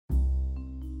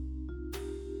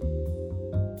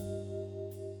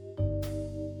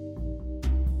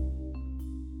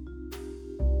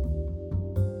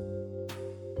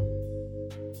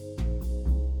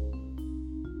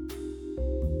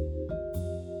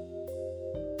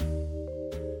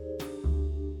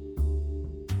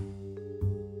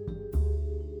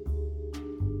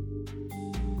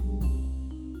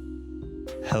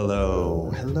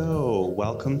Hello.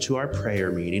 Welcome to our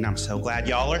prayer meeting. I'm so glad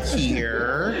y'all are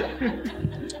here.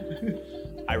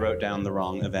 I wrote down the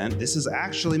wrong event. This is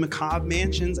actually Macabre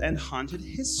Mansions and Haunted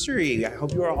History. I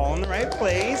hope you are all in the right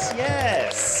place.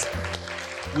 Yes.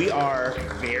 We are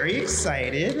very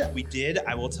excited.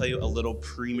 I will tell you a little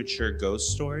premature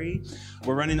ghost story.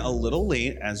 We're running a little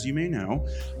late, as you may know.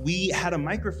 We had a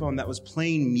microphone that was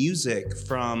playing music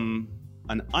from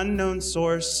an unknown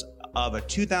source of a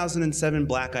 2007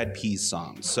 Black Eyed Peas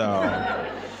song. So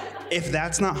if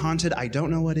that's not haunted, I don't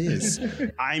know what is.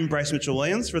 I'm Bryce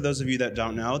Mitchell-Williams. For those of you that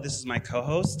don't know, this is my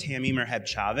co-host, Tammy Merheb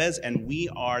Chavez, and we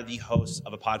are the hosts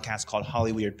of a podcast called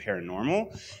Hollyweird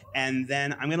Paranormal. And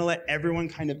then I'm gonna let everyone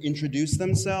kind of introduce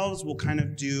themselves. We'll kind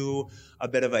of do a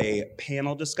bit of a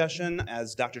panel discussion.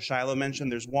 As Dr. Shiloh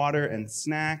mentioned, there's water and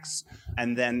snacks.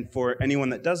 And then for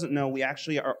anyone that doesn't know, we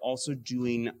actually are also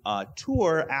doing a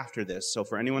tour after this. So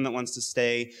for anyone that wants to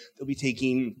stay, they'll be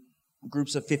taking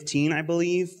groups of 15, I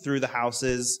believe, through the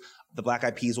houses. The Black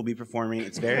Eyed Peas will be performing.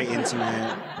 It's very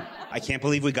intimate. I can't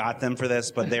believe we got them for this,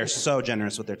 but they're so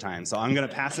generous with their time. So I'm going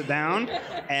to pass it down,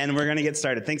 and we're going to get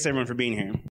started. Thanks, everyone, for being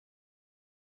here.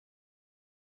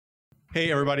 Hey,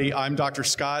 everybody. I'm Dr.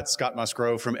 Scott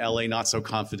Musgrove from LA Not So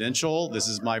Confidential. This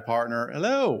is my partner.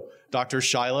 Hello, Dr.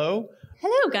 Shiloh.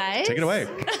 Hello, guys. Take it away.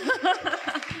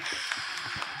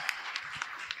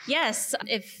 Yes,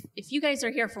 if you guys are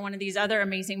here for one of these other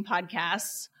amazing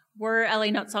podcasts, we're LA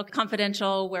Not So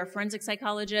Confidential. We're forensic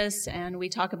psychologists, and we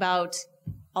talk about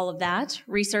all of that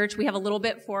research. We have a little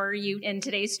bit for you in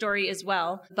today's story as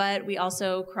well, but we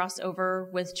also cross over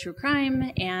with true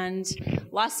crime and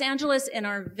Los Angeles in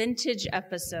our vintage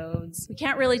episodes. We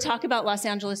can't really talk about Los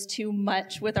Angeles too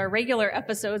much with our regular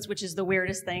episodes, which is the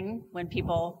weirdest thing when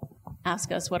people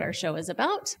ask us what our show is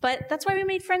about. But that's why we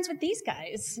made friends with these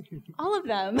guys, all of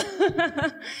them,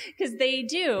 because they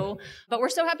do. But we're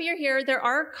so happy you're here. There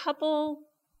are a couple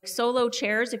solo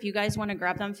chairs. If you guys want to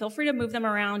grab them, feel free to move them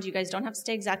around. You guys don't have to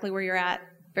stay exactly where you're at.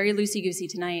 Very loosey-goosey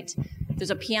tonight.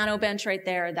 There's a piano bench right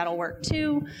there. That'll work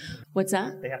too. What's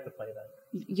that? They have to play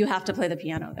that. You have to play the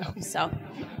piano though. So,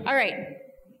 all right.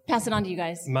 Pass it on to you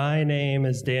guys. My name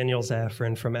is Daniel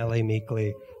Zaffron from LA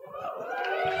Meekly.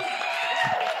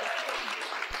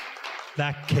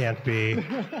 That can't be.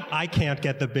 I can't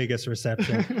get the biggest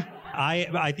reception.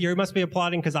 You must be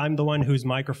applauding because I'm the one whose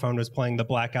microphone was playing the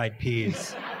Black Eyed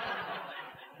Peas.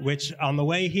 Which, on the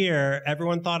way here,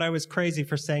 everyone thought I was crazy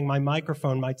for saying my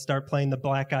microphone might start playing the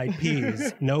Black Eyed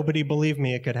Peas. Nobody believed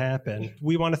me it could happen.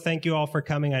 We want to thank you all for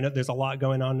coming. I know there's a lot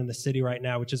going on in the city right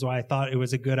now, which is why I thought it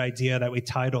was a good idea that we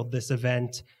titled this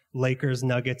event Lakers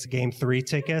Nuggets Game 3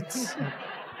 Tickets.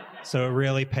 So it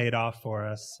really paid off for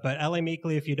us. But LA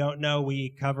Meekly, if you don't know,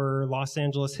 we cover Los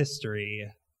Angeles history.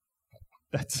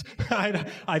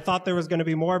 I thought there was going to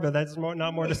be more, but that's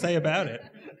not more to say about it.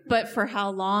 But for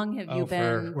how long have you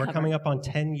been We're coming up on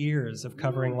 10 years of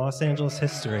covering Los Angeles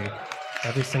history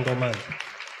every single month.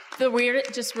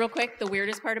 Just real quick, the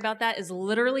weirdest part about that is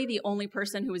literally the only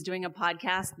person who was doing a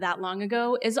podcast that long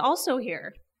ago is also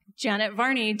here. Janet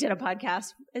Varney is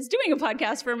doing a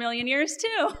podcast for a million years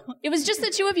too. It was just the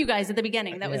two of you guys at the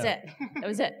beginning. That was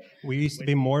it. We used to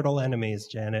be mortal enemies,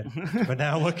 Janet, but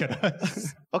now look at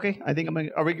us. Okay,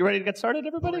 are we ready to get started,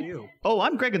 everybody? Who are you? Oh,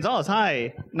 I'm Greg Gonzalez.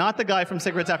 Hi. Not the guy from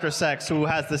Cigarettes After Sex who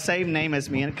has the same name as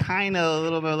me and kind of a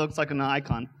little bit looks like an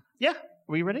icon. Yeah, are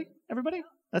we ready, everybody?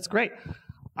 That's great.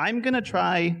 I'm going to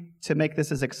try to make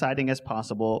this as exciting as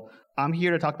possible. I'm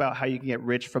here to talk about how you can get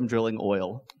rich from drilling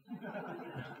oil.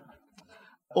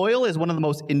 Oil is one of the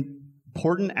most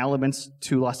important elements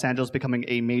to Los Angeles becoming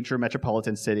a major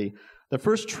metropolitan city. The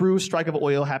first true strike of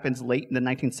oil happens late in the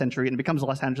 19th century and becomes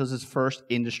Los Angeles' first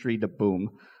industry to boom.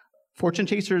 Fortune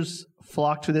chasers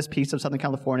flocked to this piece of Southern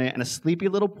California, and a sleepy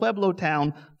little Pueblo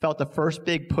town felt the first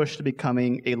big push to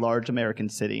becoming a large American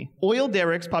city. Oil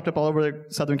derricks popped up all over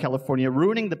Southern California,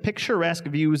 ruining the picturesque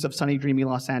views of sunny, dreamy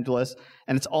Los Angeles,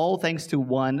 and it's all thanks to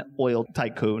one oil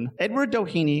tycoon. Edward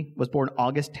Doheny was born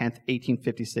August 10th,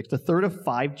 1856, the third of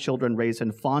 5 children raised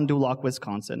in Fond du Lac,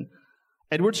 Wisconsin.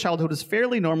 Edward's childhood was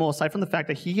fairly normal, aside from the fact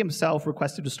that he himself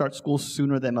requested to start school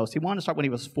sooner than most. He wanted to start when he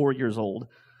was 4 years old.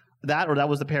 That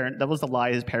was the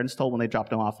lie his parents told when they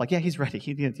dropped him off. Like, yeah, he's ready.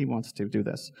 He wants to do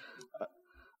this.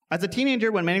 As a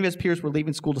teenager, when many of his peers were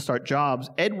leaving school to start jobs,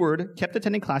 Edward kept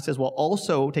attending classes while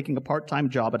also taking a part-time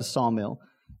job at a sawmill.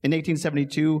 In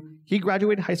 1872, he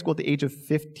graduated high school at the age of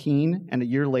 15, and a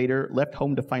year later left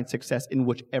home to find success in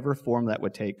whichever form that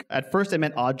would take. At first, it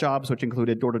meant odd jobs, which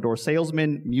included door-to-door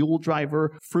salesman, mule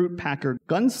driver, fruit packer,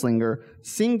 gunslinger,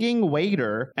 singing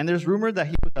waiter, and there's rumor that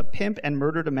he was a pimp and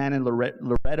murdered a man in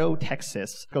Loretto,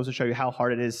 Texas. Goes to show you how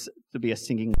hard it is to be a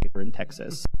singing waiter in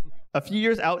Texas. A few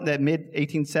years out in the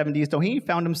mid-1870s, Doheny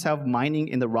found himself mining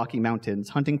in the Rocky Mountains,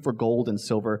 hunting for gold and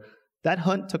silver. That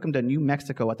hunt took him to New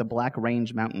Mexico at the Black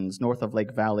Range Mountains, north of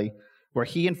Lake Valley, where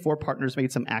he and 4 partners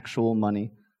made some actual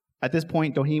money. At this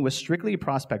point, Doheny was strictly a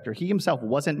prospector. He himself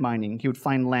wasn't mining. He would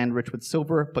find land rich with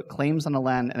silver, put claims on the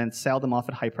land, and then sell them off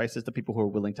at high prices to people who were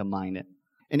willing to mine it.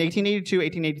 In 1882,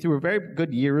 1883 were very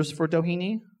good years for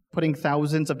Doheny, putting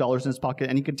thousands of dollars in his pocket,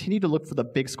 and he continued to look for the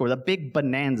big score, the big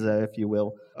bonanza, if you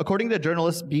will. According to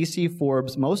journalist B.C.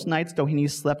 Forbes, most nights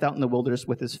Doheny slept out in the wilderness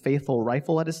with his faithful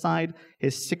rifle at his side,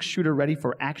 his 6-shooter ready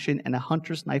for action, and a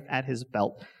hunter's knife at his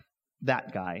belt.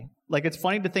 That guy. Like, it's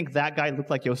funny to think that guy looked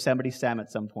like Yosemite Sam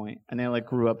at some point, and then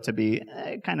grew up to be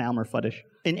kind of Elmer Fuddish.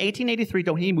 In 1883,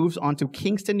 Doheny moves on to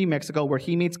Kingston, New Mexico, where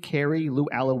he meets Carrie Lou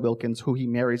Alla Wilkins, who he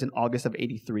marries in August of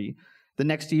 83. The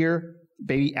next year,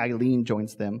 baby Eileen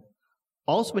joins them.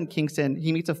 Also in Kingston,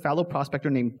 he meets a fellow prospector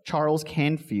named Charles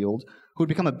Canfield, who would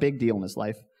become a big deal in his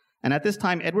life. And at this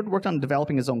time, Edward worked on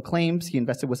developing his own claims. He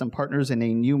invested with some partners in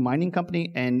a new mining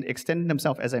company and extended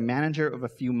himself as a manager of a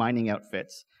few mining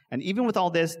outfits. And even with all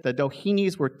this, the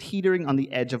Dohenys were teetering on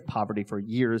the edge of poverty for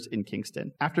years in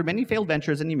Kingston. After many failed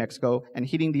ventures in New Mexico and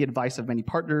heeding the advice of many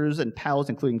partners and pals,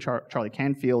 including Charlie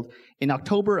Canfield, in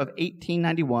October of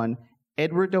 1891,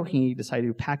 Edward Doheny decided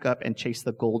to pack up and chase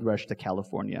the gold rush to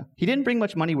California. He didn't bring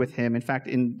much money with him. In fact,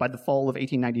 by the fall of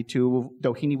 1892,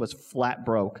 Doheny was flat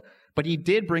broke. But he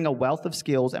did bring a wealth of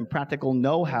skills and practical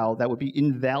know-how that would be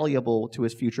invaluable to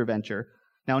his future venture.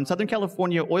 Now, in Southern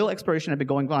California, oil exploration had been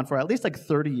going on for at least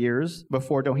 30 years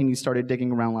before Doheny started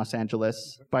digging around Los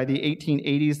Angeles. By the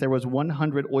 1880s, there was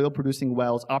 100 oil-producing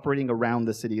wells operating around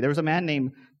the city. There was a man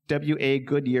named W.A.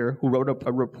 Goodyear who wrote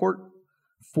a report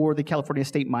for the California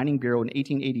State Mining Bureau in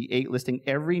 1888, listing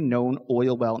every known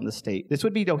oil well in the state. This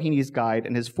would be Doheny's guide,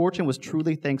 and his fortune was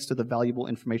truly thanks to the valuable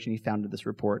information he found in this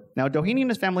report. Now, Doheny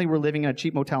and his family were living in a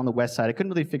cheap motel on the west side. I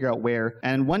couldn't really figure out where,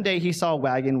 and one day he saw a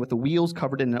wagon with the wheels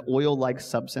covered in an oil-like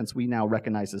substance we now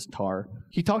recognize as tar.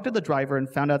 He talked to the driver and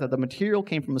found out that the material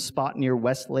came from a spot near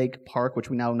Westlake Park,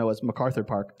 which we now know as MacArthur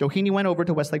Park. Doheny went over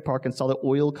to Westlake Park and saw the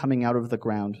oil coming out of the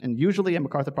ground. And usually at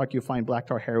MacArthur Park you find black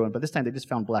tar heroin, but this time they just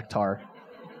found black tar.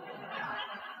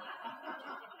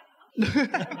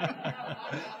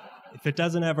 If it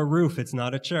doesn't have a roof, it's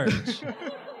not a church.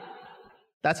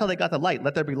 That's how they got the light.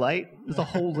 Let there be light. There's a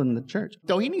hole in the church.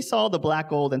 Doheny saw the black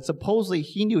gold, and supposedly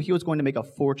he knew he was going to make a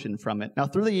fortune from it. Now,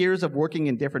 through the years of working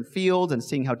in different fields and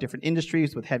seeing how different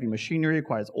industries with heavy machinery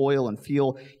requires oil and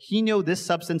fuel, he knew this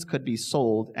substance could be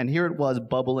sold, and here it was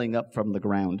bubbling up from the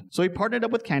ground. So he partnered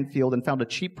up with Canfield and found a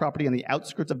cheap property on the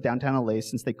outskirts of downtown LA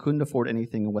since they couldn't afford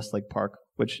anything in Westlake Park,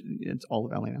 which it's all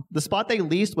of LA now. The spot they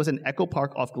leased was an Echo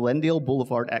Park off Glendale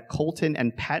Boulevard at Colton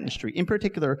and Patton Street. In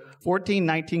particular,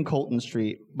 1419 Colton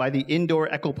Street by the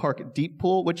indoor Echo Park deep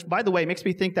pool, which, by the way, makes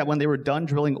me think that when they were done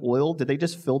drilling oil, did they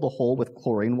just fill the hole with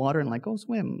chlorine water and go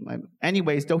swim?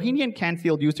 Anyways, Doheny and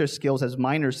Canfield used their skills as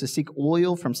miners to seek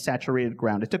oil from saturated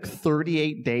ground. It took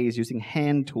 38 days using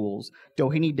hand tools,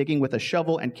 Doheny digging with a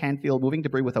shovel and Canfield moving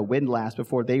debris with a windlass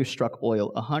before they struck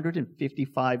oil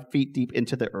 155 feet deep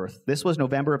into the earth. This was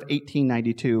November of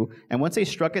 1892, and once they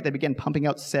struck it, they began pumping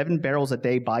out 7 barrels a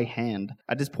day by hand.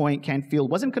 At this point,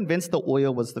 Canfield wasn't convinced the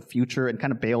oil was the future and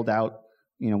kind of bailed out,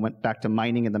 went back to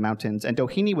mining in the mountains. And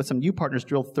Doheny, with some new partners,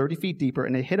 drilled 30 feet deeper,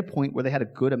 and they hit a point where they had a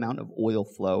good amount of oil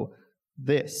flow.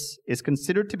 This is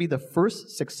considered to be the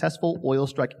first successful oil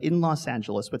strike in Los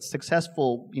Angeles, with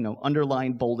successful,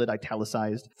 underlined, bolded,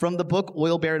 italicized. From the book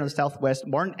Oil Baron of the Southwest,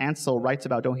 Martin Ansell writes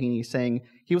about Doheny, saying,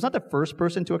 he was not the first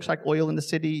person to extract oil in the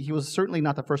city. He was certainly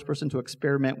not the first person to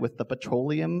experiment with the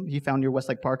petroleum he found near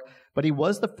Westlake Park, but he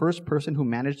was the first person who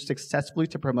managed successfully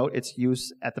to promote its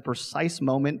use at the precise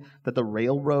moment that the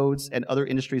railroads and other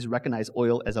industries recognized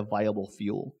oil as a viable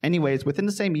fuel. Anyways, within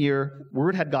the same year,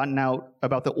 word had gotten out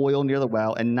about the oil near the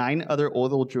well, and 9 other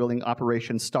oil drilling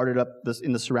operations started up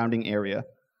in the surrounding area.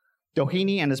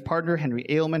 Doheny and his partner, Henry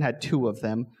Ailman, had 2 of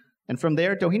them. And from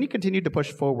there, Doheny continued to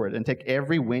push forward and take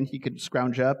every win he could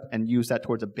scrounge up and use that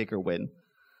towards a bigger win.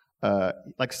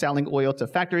 Like selling oil to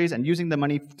factories and using the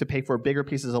money to pay for bigger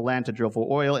pieces of land to drill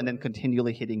for oil, and then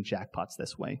continually hitting jackpots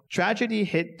this way. Tragedy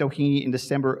hit Doheny in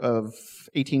December of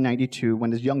 1892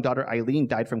 when his young daughter Eileen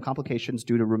died from complications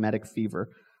due to rheumatic fever.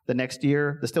 The next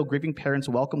year, the still grieving parents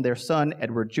welcomed their son,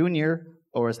 Edward Jr.,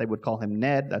 or as they would call him,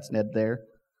 Ned, that's Ned there,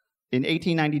 In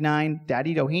 1899,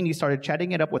 Daddy Doheny started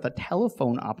chatting it up with a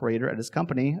telephone operator at his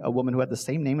company, a woman who had the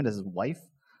same name as his wife.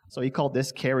 So he called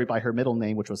this Carrie by her middle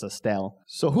name, which was Estelle.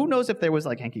 So who knows if there was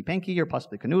like hanky-panky or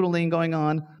possibly canoodling going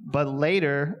on. But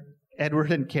later,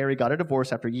 Edward and Carrie got a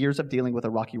divorce after years of dealing with a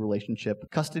rocky relationship.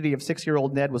 Custody of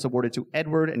 6-year-old Ned was awarded to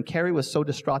Edward, and Carrie was so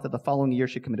distraught that the following year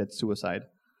she committed suicide.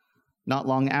 Not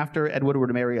long after, Edward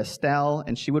would marry Estelle,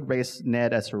 and she would raise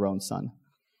Ned as her own son.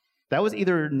 That was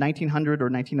either 1900 or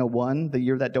 1901, the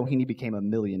year that Doheny became a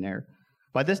millionaire.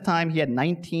 By this time, he had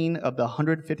 19 of the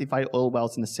 155 oil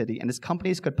wells in the city, and his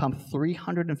companies could pump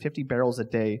 350 barrels a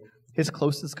day. His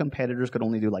closest competitors could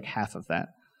only do like half of that.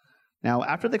 Now,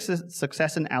 after the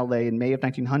success in LA in May of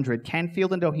 1900,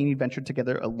 Canfield and Doheny ventured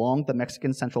together along the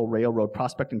Mexican Central Railroad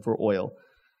prospecting for oil.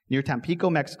 Near Tampico,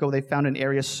 Mexico, they found an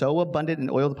area so abundant in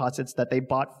oil deposits that they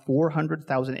bought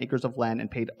 400,000 acres of land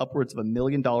and paid upwards of $1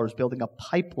 million building a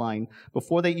pipeline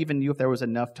before they even knew if there was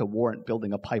enough to warrant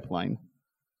building a pipeline.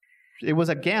 It was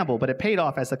a gamble, but it paid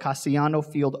off, as the Castellano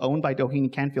field owned by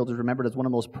Doheny Canfield is remembered as one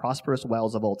of the most prosperous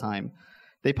wells of all time.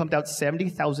 They pumped out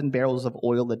 70,000 barrels of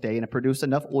oil a day, and it produced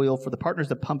enough oil for the partners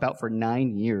to pump out for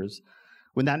 9 years.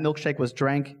 When that milkshake was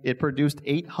drank, it produced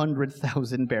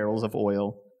 800,000 barrels of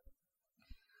oil.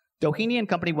 Doheny and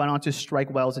company went on to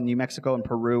strike wells in New Mexico and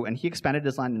Peru, and he expanded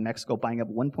his land in Mexico, buying up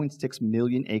 1.6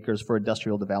 million acres for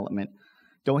industrial development.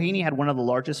 Doheny had one of the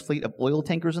largest fleet of oil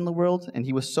tankers in the world, and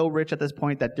he was so rich at this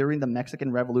point that during the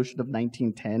Mexican Revolution of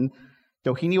 1910,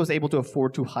 Doheny was able to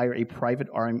afford to hire a private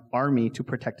army to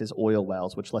protect his oil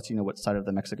wells, which lets you know what side of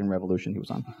the Mexican Revolution he was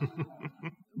on.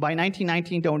 By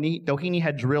 1919, Doheny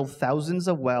had drilled thousands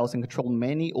of wells and controlled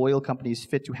many oil companies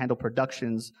fit to handle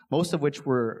productions, most of which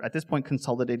were, at this point,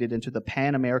 consolidated into the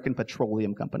Pan American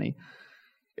Petroleum Company.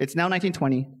 It's now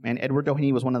 1920, and Edward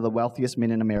Doheny was one of the wealthiest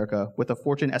men in America, with a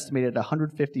fortune estimated at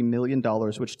 $150 million,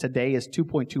 which today is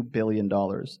 $2.2 billion.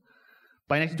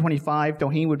 By 1925,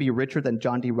 Doheny would be richer than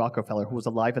John D. Rockefeller, who was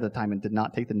alive at the time and did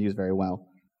not take the news very well.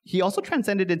 He also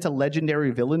transcended into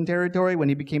legendary villain territory when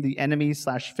he became the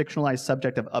enemy/fictionalized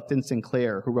subject of Upton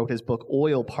Sinclair, who wrote his book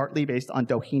Oil, partly based on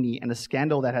Doheny and a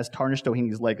scandal that has tarnished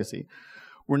Doheny's legacy.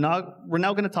 We're now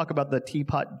going to talk about the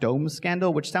Teapot Dome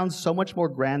scandal, which sounds so much more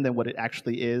grand than what it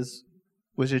actually is,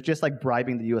 which is just like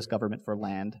bribing the U.S. government for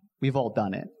land. We've all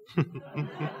done it.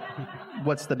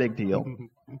 What's the big deal?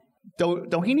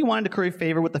 Doheny wanted to curry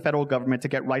favor with the federal government to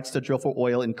get rights to drill for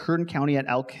oil in Kern County at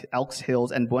Elks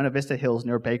Hills and Buena Vista Hills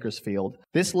near Bakersfield.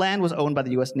 This land was owned by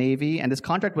the U.S. Navy, and this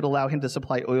contract would allow him to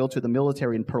supply oil to the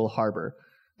military in Pearl Harbor.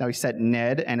 Now, he sent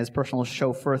Ned and his personal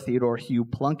chauffeur, Theodore Hugh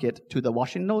Plunkett, to the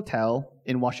Washington Hotel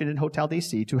in Washington Hotel,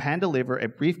 D.C., to hand-deliver a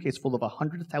briefcase full of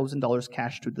 $100,000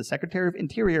 cash to the Secretary of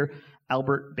Interior,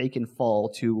 Albert Bacon Fall,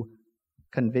 to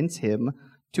convince him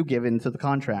to give in to the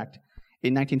contract.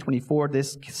 In 1924,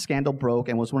 this scandal broke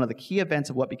and was one of the key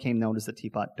events of what became known as the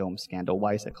Teapot Dome scandal.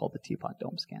 Why is it called the Teapot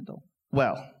Dome scandal?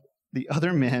 Well, the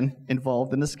other man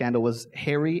involved in the scandal was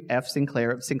Harry F.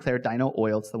 Sinclair of Sinclair Dino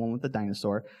Oil, it's the one with the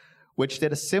dinosaur, which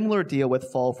did a similar deal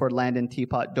with Fall for land in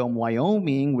Teapot Dome,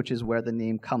 Wyoming, which is where the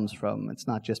name comes from. It's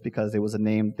not just because it was a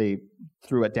name they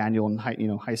threw at Daniel in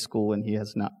high school, and he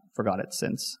has not forgot it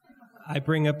since. I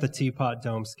bring up the Teapot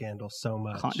Dome scandal so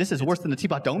much. This is worse than the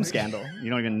Teapot Dome scandal.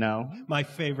 You don't even know. My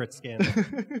favorite scandal.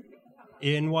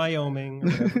 In Wyoming,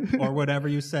 or whatever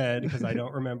you said, because I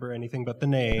don't remember anything but the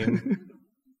name.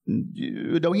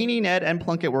 Doheny, Ned, and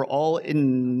Plunkett were all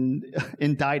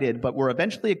indicted, but were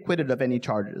eventually acquitted of any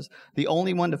charges. The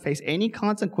only one to face any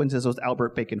consequences was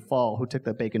Albert Bacon Fall, who took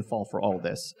the Bacon Fall for all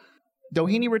this.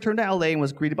 Doheny returned to LA and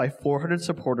was greeted by 400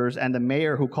 supporters and the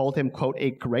mayor, who called him, quote,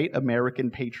 a great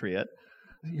American patriot.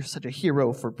 You're such a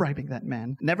hero for bribing that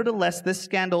man. Nevertheless, this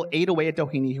scandal ate away at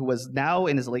Doheny, who was now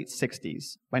in his late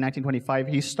 60s. By 1925,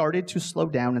 he started to slow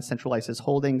down and centralize his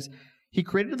holdings. He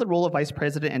created the role of vice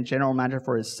president and general manager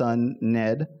for his son,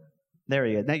 Ned. There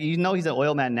he is. Now, you know he's an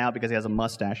oil man now because he has a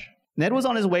mustache. Ned was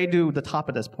on his way to the top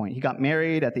at this point. He got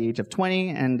married at the age of 20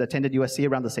 and attended USC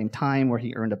around the same time, where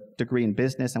he earned a degree in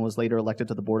business and was later elected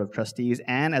to the board of trustees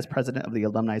and as president of the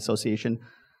Alumni Association.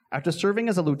 After serving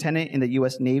as a lieutenant in the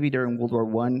U.S. Navy during World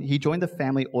War I, he joined the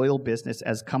family oil business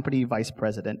as company vice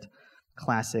president.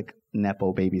 Classic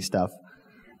Nepo baby stuff.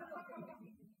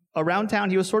 Around town,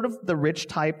 he was sort of the rich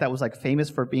type that was like famous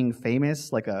for being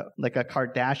famous, like a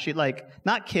Kardashian, like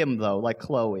not Kim though, like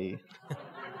Khloe.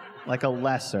 Like a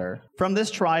lesser. From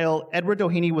this trial, Edward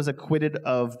Doheny was acquitted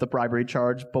of the bribery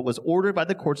charge, but was ordered by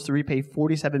the courts to repay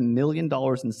 $47 million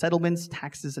in settlements,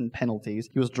 taxes, and penalties.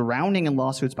 He was drowning in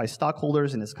lawsuits by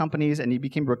stockholders in his companies, and he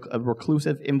became a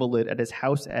reclusive invalid at his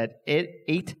house at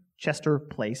 8 Chester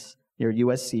Place near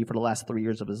USC for the last 3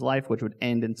 years of his life, which would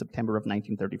end in September of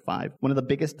 1935. One of the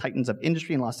biggest titans of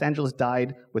industry in Los Angeles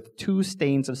died with 2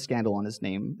 stains of scandal on his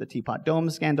name, the Teapot Dome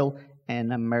scandal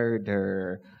and a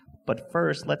murder. But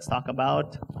first, let's talk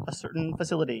about a certain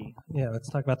facility. Yeah, let's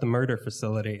talk about the murder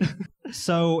facility.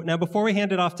 So now before we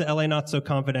hand it off to LA Not So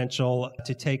Confidential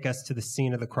to take us to the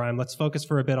scene of the crime, let's focus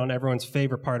for a bit on everyone's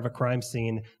favorite part of a crime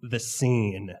scene, the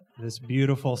scene, this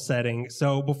beautiful setting.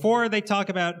 So before they talk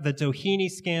about the Doheny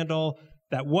scandal,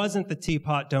 that wasn't the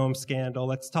Teapot Dome scandal.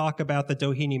 Let's talk about the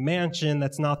Doheny Mansion.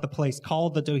 That's not the place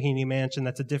called the Doheny Mansion.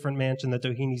 That's a different mansion that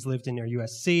Dohenys lived in near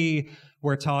USC.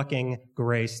 We're talking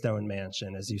Greystone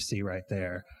Mansion, as you see right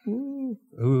there. Ooh.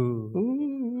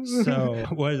 Ooh. So,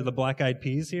 what are the Black Eyed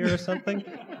Peas here or something?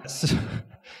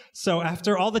 So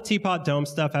after all the Teapot Dome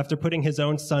stuff, after putting his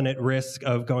own son at risk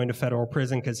of going to federal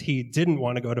prison because he didn't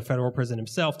want to go to federal prison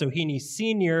himself, Doheny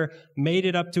Sr. made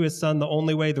it up to his son the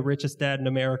only way the richest dad in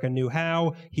America knew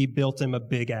how. He built him a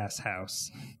big-ass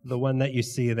house. The one that you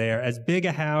see there. As big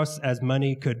a house as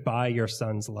money could buy your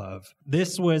son's love.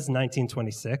 This was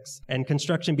 1926, and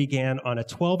construction began on a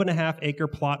 12.5-acre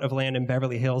plot of land in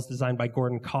Beverly Hills designed by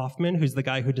Gordon Kaufman, who's the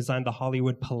guy who designed the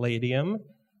Hollywood Palladium.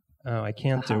 Oh, I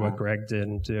can't do what Greg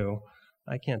didn't do.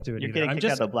 I can't do it You're either. getting kicked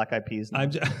out of the Black Eyed Peas now.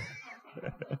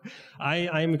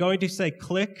 I'm going to say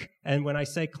click, and when I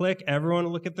say click, everyone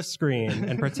look at the screen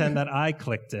and pretend that I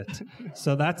clicked it.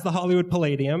 So that's the Hollywood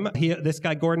Palladium. This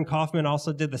guy, Gordon Kaufman,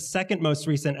 also did the second most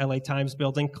recent LA Times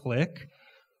building, click.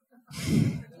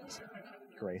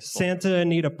 Graceful. Santa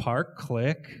Anita Park,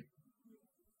 click.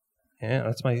 Yeah,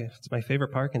 that's my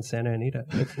favorite park in Santa Anita.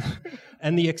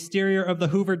 And the exterior of the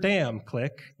Hoover Dam,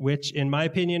 click, which in my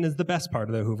opinion is the best part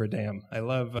of the Hoover Dam. I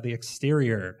love the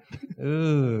exterior.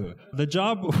 Ooh. The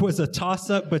job was a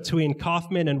toss-up between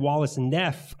Kaufman and Wallace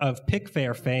Neff of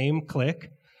Pickfair fame,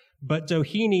 click. But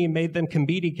Doheny made them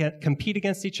compete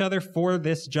against each other for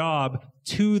this job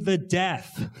to the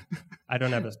death. I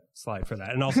don't have a slide for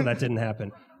that. And also that didn't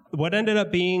happen. What ended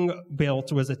up being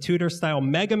built was a Tudor-style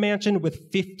mega mansion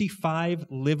with 55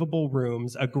 livable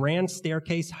rooms, a grand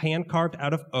staircase hand-carved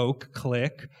out of oak,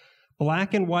 click,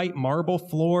 black and white marble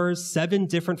floors, 7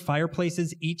 different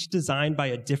fireplaces, each designed by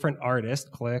a different artist,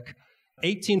 click,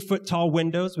 18-foot-tall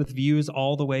windows with views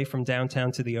all the way from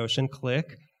downtown to the ocean,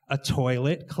 click, a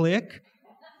toilet, click.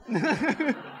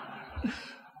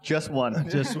 Just one.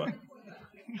 Just one.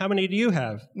 How many do you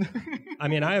have? I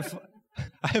mean, I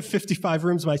have 55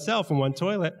 rooms myself and 1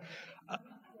 toilet.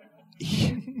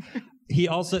 He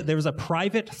also, there was a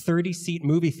private 30-seat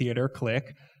movie theater,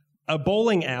 click, a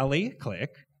bowling alley,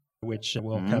 click, which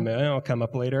will come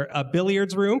up later, a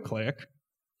billiards room, click,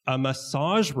 a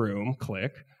massage room,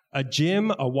 click, a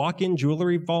gym, a walk-in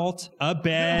jewelry vault, a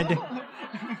bed.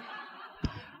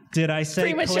 Did I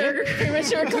say premature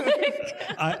click?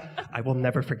 I will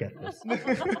never forget this.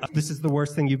 This is the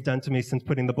worst thing you've done to me since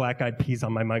putting the Black Eyed Peas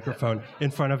on my microphone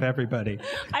in front of everybody.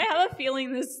 I have a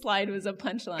feeling this slide was a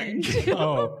punchline.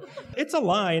 Oh, it's a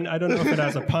line. I don't know if it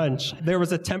has a punch. There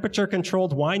was a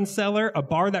temperature-controlled wine cellar, a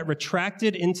bar that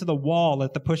retracted into the wall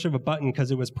at the push of a button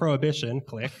because it was prohibition.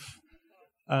 Click.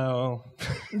 Oh.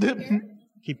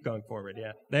 Keep going forward,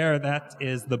 yeah. There, that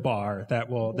is the bar.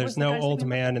 There's no old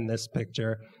man in this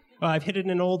picture. Well, I've hidden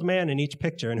an old man in each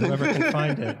picture, and whoever can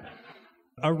find it.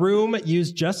 A room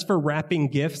used just for wrapping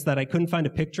gifts that I couldn't find a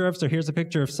picture of, so here's a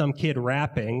picture of some kid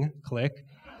rapping. Click.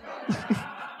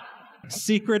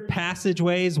 Secret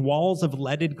passageways, walls of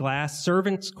leaded glass,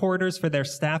 servants' quarters for their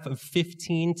staff of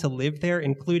 15 to live there,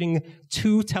 including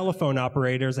 2 telephone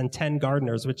operators and 10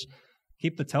 gardeners, which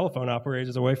keep the telephone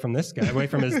operators away from this guy, away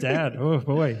from his dad. Oh,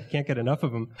 boy, can't get enough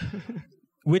of him.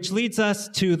 Which leads us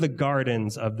to the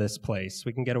gardens of this place.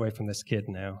 We can get away from this kid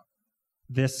now.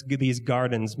 These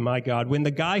gardens, my God. When the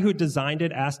guy who designed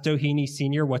it asked Doheny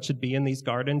Sr. what should be in these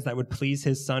gardens that would please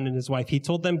his son and his wife, he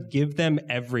told them, give them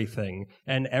everything.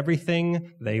 And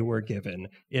everything they were given.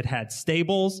 It had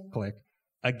stables, click.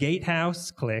 A gatehouse,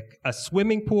 click. A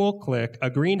swimming pool, click. A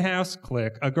greenhouse,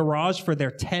 click. A garage for their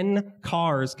 10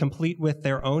 cars, complete with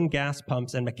their own gas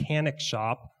pumps and mechanic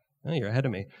shop. Oh, you're ahead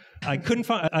of me. I couldn't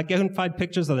find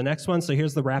pictures of the next one, so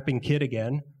here's the rapping kid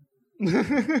again.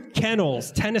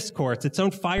 Kennels, tennis courts, its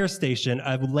own fire station,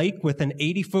 a lake with an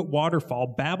 80-foot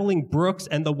waterfall, babbling brooks,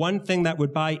 and the one thing that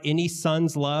would buy any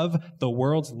son's love, the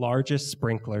world's largest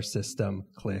sprinkler system.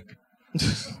 Click.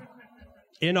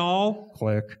 In all,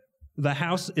 click. The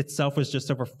house itself was just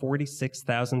over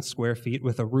 46,000 square feet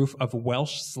with a roof of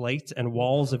Welsh slate and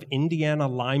walls of Indiana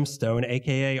limestone,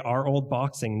 aka our old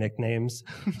boxing nicknames.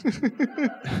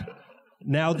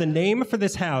 Now, the name for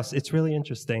this house, it's really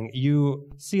interesting.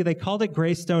 You see, they called it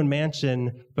Greystone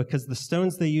Mansion because the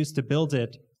stones they used to build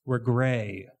it were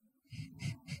gray.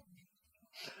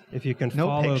 If you can No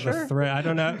follow picture? the thread, I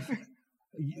don't know.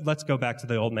 Let's go back to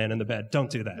the old man in the bed. Don't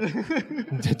do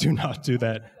that. Do not do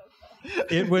that.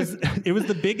 It was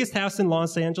the biggest house in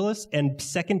Los Angeles and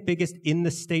second biggest in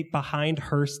the state behind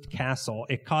Hearst Castle.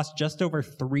 It cost just over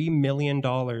 $3 million.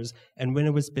 And when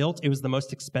it was built, it was the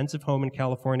most expensive home in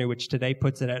California, which today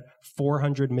puts it at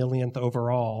 400 millionth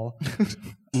overall.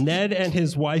 Ned and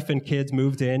his wife and kids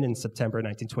moved in September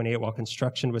 1928 while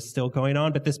construction was still going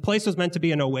on. But this place was meant to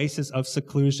be an oasis of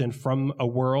seclusion from a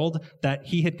world that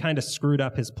he had kind of screwed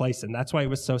up his place in. That's why it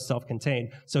was so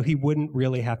self-contained. So he wouldn't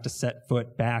really have to set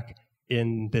foot back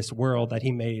in this world that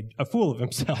he made a fool of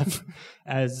himself,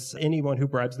 as anyone who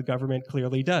bribes the government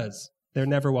clearly does. They're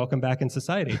never welcome back in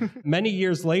society. Many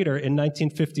years later, in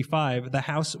 1955, the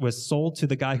house was sold to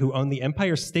the guy who owned the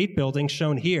Empire State Building,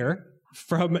 shown here.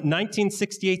 From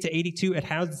 1968 to 82, it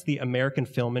houses the American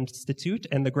Film Institute,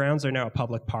 and the grounds are now a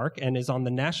public park and is on the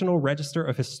National Register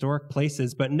of Historic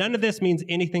Places. But none of this means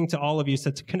anything to all of you, so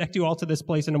to connect you all to this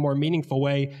place in a more meaningful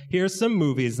way, here's some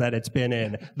movies that it's been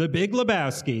in. The Big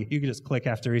Lebowski. You can just click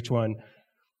after each one.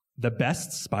 The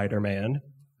Best Spider-Man.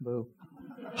 Boo.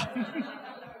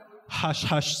 Hush,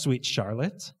 Hush, Sweet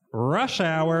Charlotte. Rush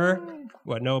Hour.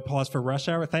 What, no applause for Rush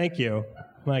Hour? Thank you.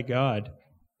 My God.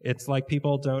 It's like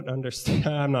people don't understand.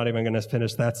 I'm not even going to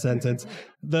finish that sentence.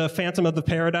 The Phantom of the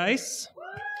Paradise.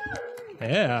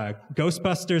 Yeah.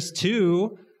 Ghostbusters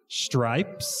 2.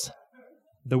 Stripes.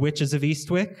 The Witches of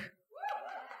Eastwick.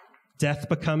 Death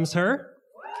Becomes Her.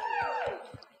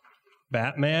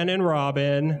 Batman and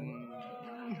Robin.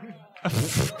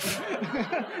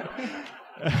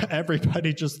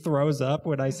 Everybody just throws up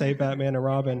when I say Batman and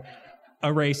Robin.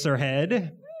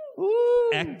 Eraserhead.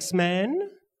 X-Men.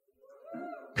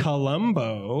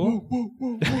 Columbo,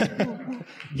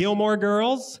 Gilmore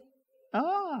Girls,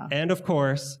 and of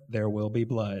course, There Will Be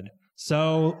Blood.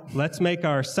 So let's make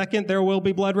our second There Will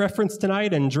Be Blood reference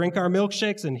tonight and drink our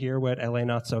milkshakes and hear what LA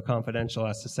Not So Confidential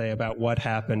has to say about what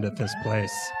happened at this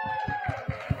place.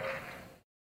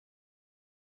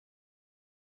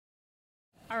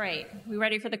 All right, we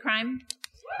ready for the crime?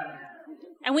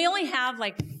 And we only have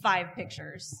like 5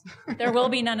 pictures. There will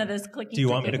be none of this clicking. Do you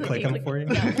want me to click them for you?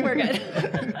 No, we're good.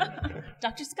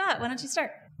 Dr. Scott, why don't you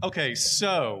start? Okay,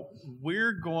 so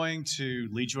we're going to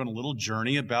lead you on a little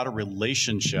journey about a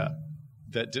relationship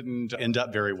that didn't end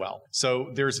up very well.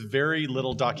 So there's very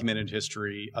little documented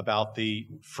history about the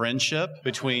friendship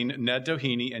between Ned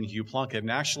Doheny and Hugh Plunkett,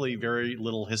 and actually very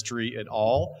little history at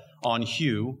all on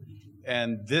Hugh.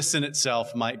 And this in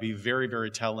itself might be very,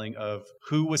 very telling of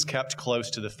who was kept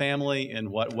close to the family, in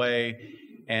what way,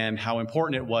 and how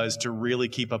important it was to really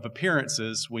keep up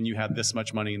appearances when you had this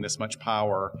much money and this much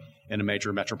power in a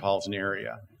major metropolitan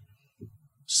area.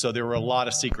 So there were a lot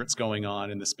of secrets going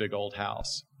on in this big old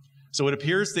house. So it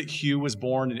appears that Hugh was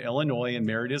born in Illinois and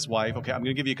married his wife. Okay, I'm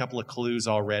going to give you a couple of clues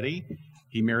already.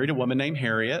 He married a woman named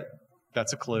Harriet.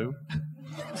 That's a clue.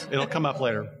 It'll come up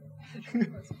later.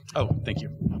 Oh, thank you.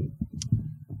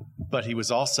 But he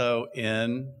was also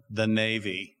in the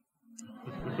Navy.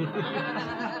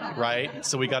 Right?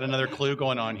 So we got another clue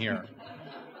going on here.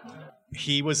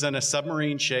 He was in a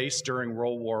submarine chase during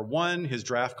World War I. His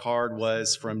draft card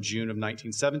was from June of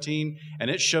 1917, and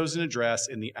it shows an address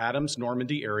in the Adams,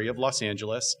 Normandy area of Los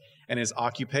Angeles, and his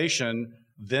occupation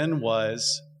then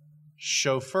was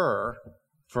chauffeur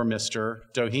for Mr.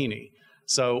 Doheny.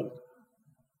 So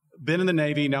been in the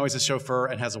Navy, now he's a chauffeur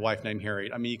and has a wife named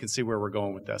Harriet. I mean, you can see where we're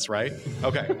going with this, right?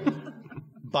 Okay.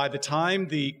 By the time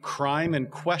the crime in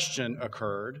question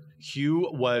occurred, Hugh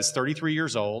was 33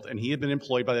 years old, and he had been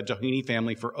employed by the Doheny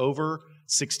family for over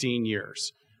 16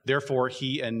 years. Therefore,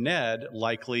 he and Ned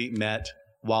likely met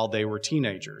while they were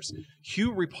teenagers.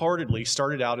 Hugh reportedly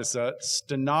started out as a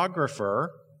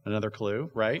stenographer, another clue,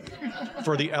 right,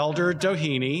 for the elder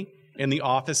Doheny, in the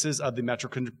offices of the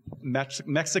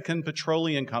Mexican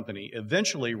Petroleum Company,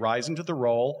 eventually rising to the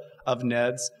role of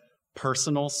Ned's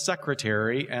personal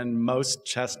secretary and most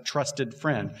trusted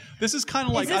friend. This is kind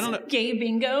of like, I don't know, gay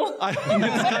bingo. It's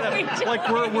kind of like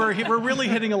we're really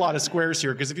hitting a lot of squares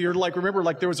here, because if you're like, remember,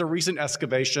 like there was a recent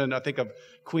excavation, I think, of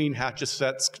Queen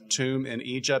Hatshepsut's tomb in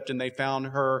Egypt, and they found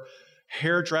her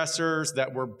hairdressers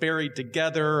that were buried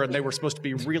together, and they were supposed to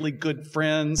be really good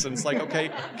friends. And it's like,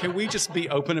 okay, can we just be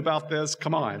open about this?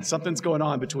 Come on, something's going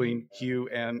on between Hugh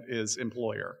and his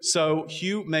employer. So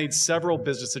Hugh made several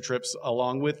business trips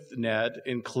along with Ned,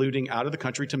 including out of the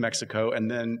country to Mexico, and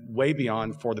then way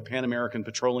beyond for the Pan American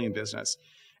petroleum business.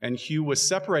 And Hugh was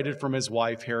separated from his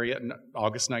wife, Harriet, in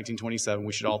August 1927.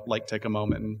 We should all take a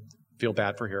moment and feel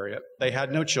bad for Harriet. They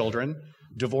had no children.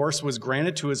 Divorce was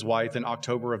granted to his wife in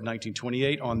October of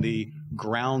 1928 on the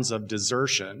grounds of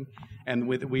desertion. And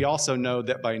we also know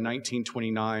that by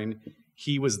 1929,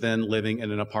 he was then living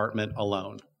in an apartment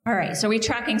alone. All right, so we're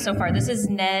tracking so far. This is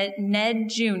Ned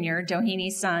Jr.,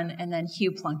 Doheny's son, and then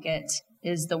Hugh Plunkett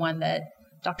is the one that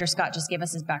Dr. Scott just gave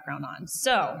us his background on.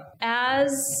 So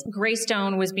as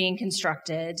Greystone was being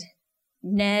constructed,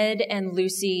 Ned and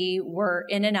Lucy were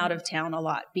in and out of town a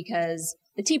lot because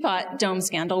the Teapot Dome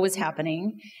scandal was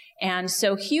happening. And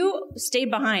so Hugh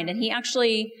stayed behind, and he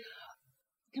actually,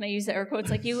 can I use the air quotes,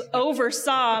 like you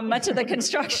oversaw much of the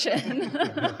construction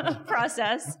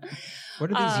process.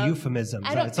 What are these euphemisms?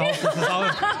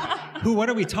 What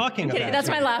are we talking about? That's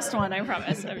my last one, I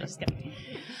promise. I'm just kidding.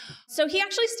 So he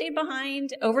actually stayed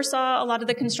behind, oversaw a lot of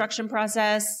the construction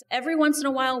process. Every once in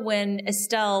a while, when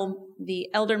Estelle, the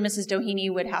elder Mrs. Doheny,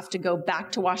 would have to go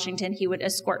back to Washington, he would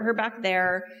escort her back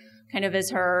there, kind of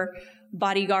as her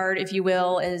bodyguard, if you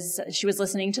will, as she was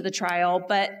listening to the trial.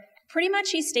 But pretty much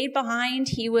he stayed behind.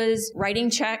 He was writing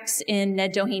checks in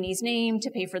Ned Doheny's name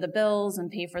to pay for the bills and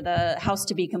pay for the house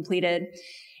to be completed.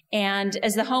 And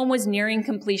as the home was nearing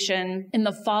completion in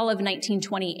the fall of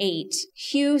 1928,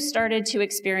 Hugh started to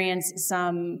experience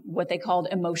some what they called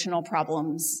emotional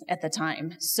problems at the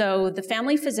time. So the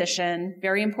family physician,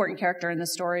 very important character in the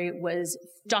story, was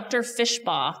Dr.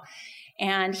 Fishbaugh.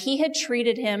 And he had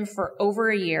treated him for over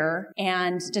a year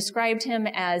and described him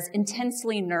as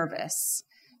intensely nervous.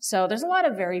 So there's a lot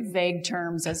of very vague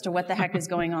terms as to what the heck is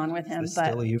going on with him. Is this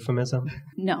still a euphemism?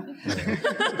 No.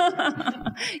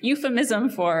 Euphemism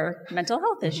for mental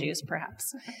health issues,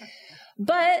 perhaps.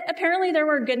 But apparently there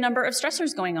were a good number of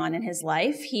stressors going on in his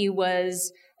life. He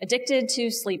was addicted to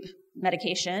sleep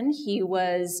medication. He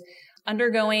was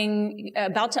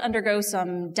about to undergo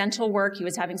some dental work. He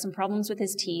was having some problems with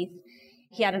his teeth.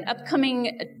 He had an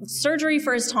upcoming surgery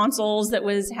for his tonsils that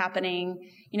was happening,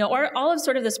 or all of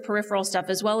sort of this peripheral stuff,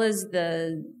 as well as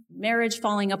the marriage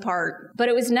falling apart. But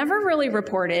it was never really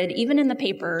reported, even in the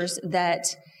papers,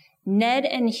 that Ned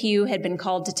and Hugh had been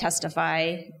called to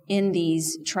testify in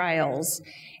these trials.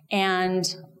 And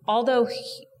although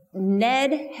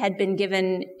Ned had been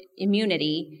given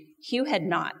immunity, Hugh had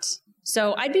not.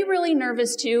 So I'd be really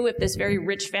nervous, too, if this very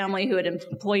rich family who had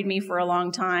employed me for a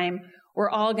long time were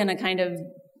all going to kind of,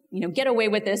 get away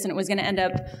with this, and it was going to end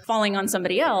up falling on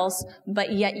somebody else,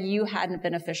 but yet you hadn't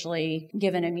been officially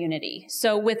given immunity.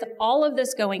 So with all of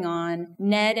this going on,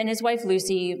 Ned and his wife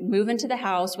Lucy move into the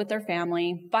house with their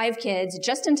family, 5 kids,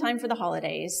 just in time for the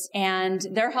holidays. And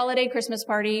their holiday Christmas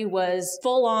party was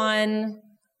full on,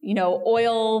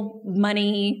 oil,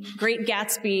 money, Great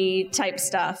Gatsby type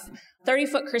stuff.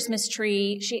 30-foot Christmas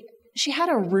tree. She had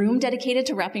a room dedicated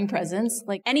to wrapping presents.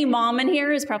 Like, any mom in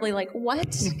here is probably like,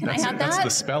 what? Can I have that? That's the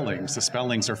Spellings. The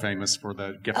Spellings are famous for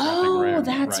the gift wrapping room. Oh,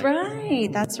 that's right.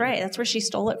 That's right. That's where she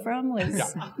stole it from,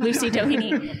 was Lucy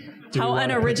Doheny. How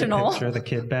unoriginal. Picture the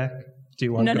kid back? Do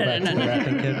you want to go back to the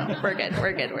wrapping kid? No,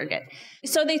 we're good.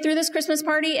 So they threw this Christmas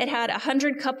party. It had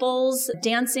 100 couples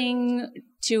dancing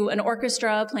to an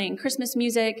orchestra playing Christmas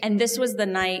music. And this was the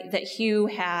night that Hugh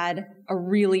had a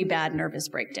really bad nervous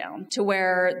breakdown, to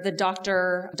where the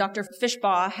Dr.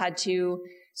 Fishbaugh had to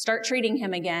start treating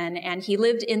him again. And he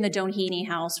lived in the Doheny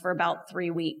house for about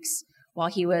 3 weeks while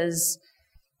he was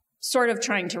sort of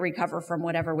trying to recover from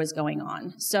whatever was going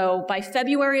on. So by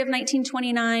February of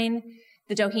 1929,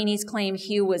 the Dohenys claim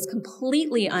Hugh was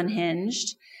completely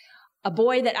unhinged. A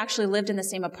boy that actually lived in the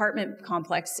same apartment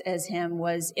complex as him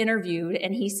was interviewed,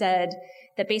 and he said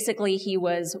that basically he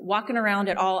was walking around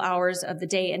at all hours of the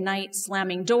day and night,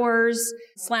 slamming doors,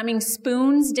 slamming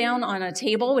spoons down on a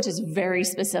table, which is very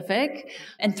specific,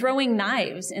 and throwing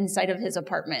knives inside of his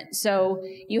apartment. So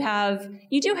you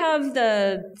do have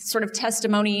the sort of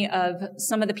testimony of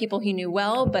some of the people he knew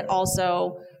well, but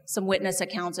also some witness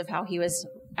accounts of how he was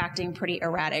acting pretty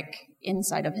erratic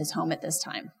inside of his home at this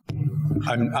time.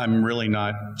 I'm really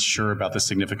not sure about the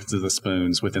significance of the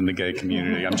spoons within the gay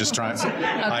community. I'm just trying. Okay.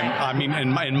 I mean, in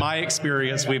my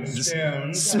experience, spoons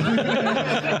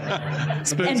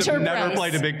have never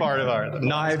played a big part of our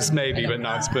knives, maybe, but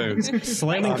not spoons.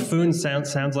 Slamming spoons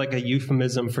sounds like a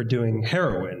euphemism for doing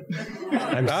heroin.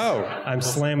 I'm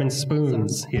slamming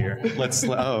spoons here.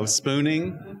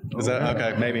 Spooning. Is that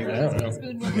okay? Maybe.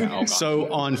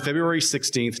 So on February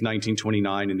 16th,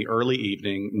 1929, in the early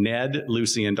evening, Ned,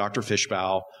 Lucy, and Dr.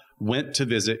 Fishbaugh went to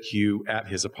visit Hugh at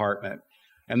his apartment.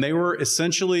 And they were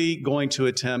essentially going to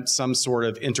attempt some sort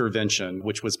of intervention,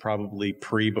 which was probably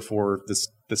before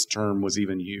this term was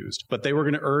even used. But they were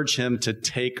going to urge him to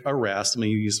take a rest. Let me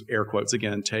use air quotes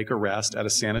again, take a rest at a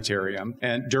sanitarium.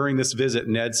 And during this visit,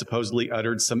 Ned supposedly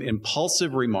uttered some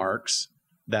impulsive remarks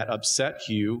that upset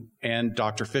Hugh, and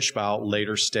Dr. Fishbaugh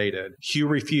later stated. Hugh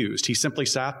refused. He simply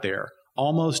sat there,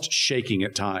 almost shaking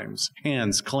at times,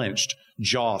 hands clenched,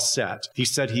 jaw set. He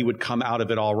said he would come out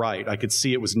of it all right. I could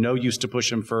see it was no use to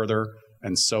push him further,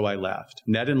 and so I left.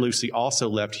 Ned and Lucy also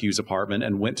left Hugh's apartment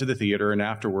and went to the theater and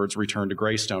afterwards returned to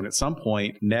Greystone. At some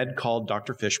point, Ned called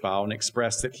Dr. Fishbaugh and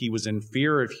expressed that he was in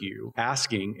fear of Hugh,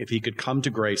 asking if he could come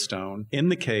to Greystone in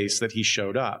the case that he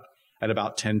showed up. At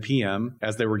about 10 p.m.,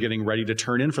 as they were getting ready to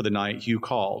turn in for the night, Hugh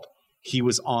called. He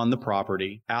was on the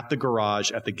property, at the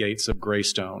garage at the gates of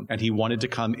Greystone, and he wanted to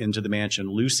come into the mansion.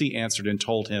 Lucy answered and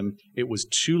told him it was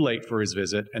too late for his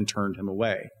visit and turned him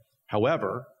away.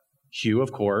 However, Hugh,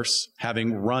 of course,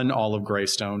 having run all of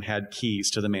Greystone, had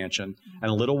keys to the mansion,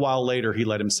 and a little while later he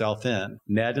let himself in.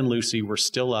 Ned and Lucy were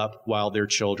still up while their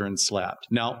children slept.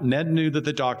 Now, Ned knew that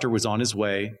the doctor was on his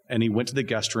way, and he went to the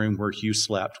guest room where Hugh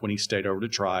slept when he stayed over to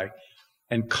try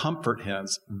and comfort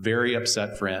his very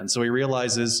upset friend. So he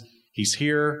realizes he's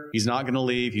here, he's not going to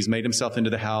leave, he's made himself into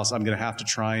the house, I'm going to have to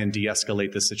try and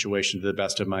de-escalate this situation to the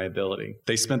best of my ability.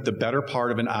 They spent the better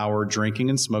part of an hour drinking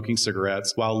and smoking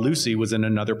cigarettes while Lucy was in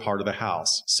another part of the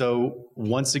house. So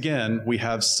once again, we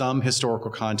have some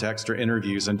historical context or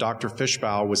interviews, and Dr.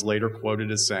 Fishbaugh was later quoted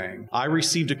as saying, I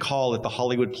received a call at the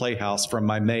Hollywood Playhouse from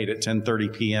my maid at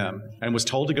 10:30 p.m. and was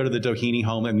told to go to the Doheny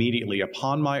home immediately.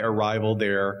 Upon my arrival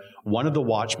there, one of the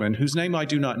watchmen, whose name I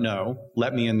do not know,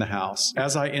 let me in the house.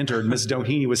 As I entered, Miss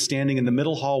Doheny was standing in the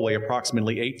middle hallway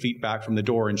approximately 8 feet back from the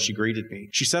door, and she greeted me.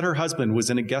 She said her husband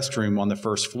was in a guest room on the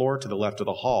first floor to the left of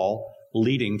the hall,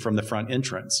 leading from the front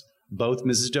entrance. Both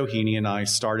Mrs. Doheny and I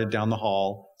started down the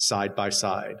hall, side by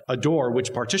side. A door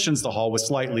which partitions the hall was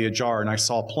slightly ajar, and I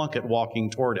saw Plunkett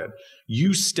walking toward it.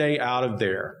 You stay out of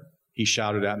there, he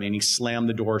shouted at me, and he slammed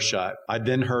the door shut. I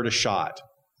then heard a shot.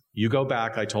 You go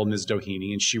back, I told Ms.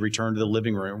 Doheny, and she returned to the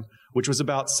living room, which was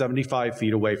about 75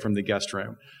 feet away from the guest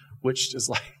room, which is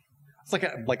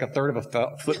like a third of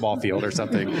a football field or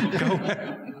something.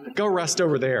 Go rest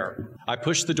over there. I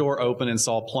pushed the door open and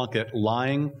saw Plunkett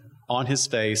lying on his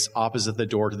face opposite the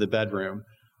door to the bedroom,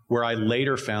 where I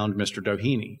later found Mr.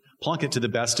 Doheny. Plunkett, to the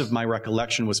best of my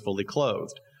recollection, was fully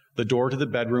clothed. The door to the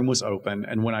bedroom was open,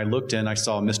 and when I looked in, I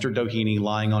saw Mr. Doheny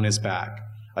lying on his back,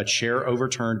 a chair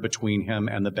overturned between him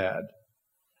and the bed.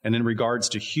 And in regards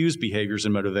to Hugh's behaviors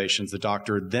and motivations, the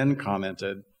doctor then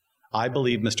commented, I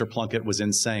believe Mr. Plunkett was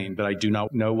insane, but I do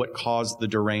not know what caused the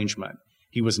derangement.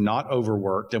 He was not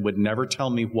overworked and would never tell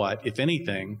me what, if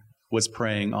anything, was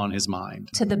preying on his mind.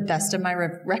 To the best of my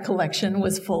recollection,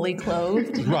 was fully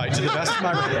clothed. Right, to the best of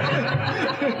my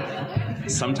recollection.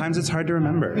 Sometimes it's hard to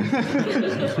remember.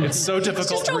 It's so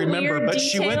difficult to remember, but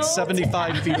she went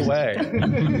 75 feet away.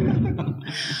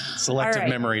 Selective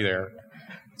memory there.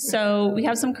 So we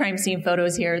have some crime scene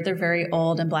photos here. They're very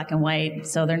old and black and white,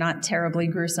 so they're not terribly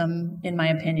gruesome in my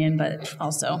opinion, but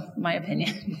also my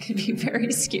opinion could be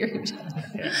very skewed.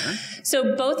 Yeah.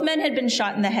 So both men had been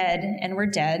shot in the head and were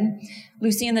dead.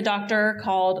 Lucy and the doctor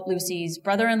called Lucy's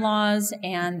brother-in-laws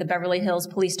and the Beverly Hills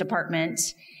Police Department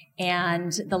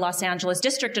and the Los Angeles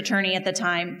District Attorney at the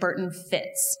time, Burton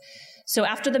Fitz. So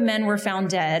after the men were found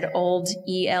dead, old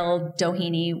E.L.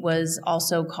 Doheny was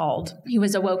also called. He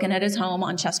was awoken at his home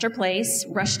on Chester Place,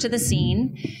 rushed to the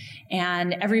scene,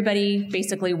 and everybody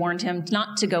basically warned him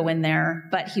not to go in there,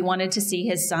 but he wanted to see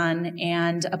his son.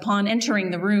 And upon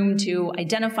entering the room to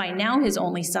identify now his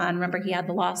only son, remember he had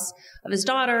the loss of his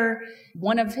daughter,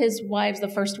 one of his wives, the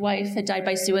first wife, had died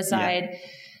by suicide. Yeah.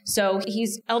 So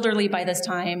he's elderly by this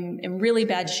time, in really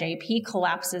bad shape. He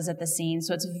collapses at the scene,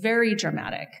 so it's very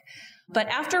dramatic. But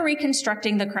after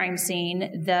reconstructing the crime scene,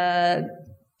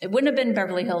 it wouldn't have been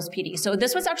Beverly Hills PD. So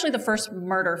this was actually the first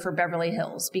murder for Beverly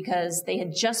Hills because they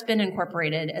had just been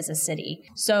incorporated as a city.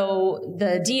 So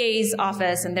the DA's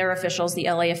office and their officials, the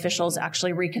LA officials,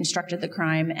 actually reconstructed the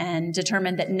crime and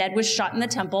determined that Ned was shot in the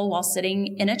temple while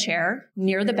sitting in a chair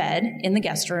near the bed in the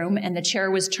guest room, and the chair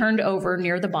was turned over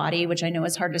near the body, which I know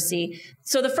is hard to see.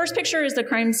 So the first picture is the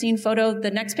crime scene photo.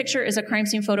 The next picture is a crime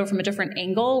scene photo from a different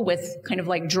angle with kind of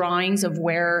like drawings of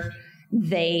where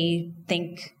they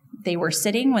think they were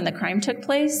sitting when the crime took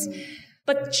place.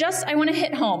 But I want to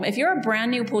hit home. If you're a brand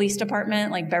new police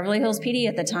department like Beverly Hills PD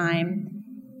at the time,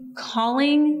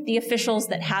 calling the officials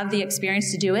that have the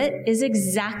experience to do it is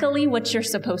exactly what you're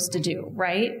supposed to do,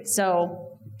 right?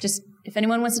 So just if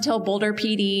anyone wants to tell Boulder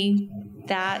PD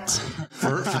that.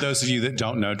 For those of you that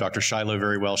don't know Dr. Shiloh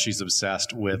very well, she's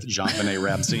obsessed with Jean-Benet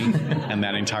Rapsy and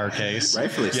that entire case.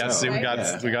 Rightfully so.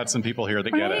 Yes, we got some people here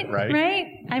that get it, right? Right?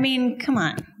 I mean, come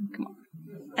on.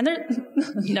 And they're,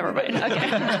 never mind. Okay.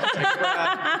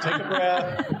 Take a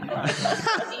breath.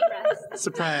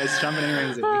 Surprise, jumping and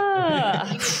Ramsey.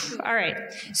 All right.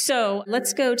 So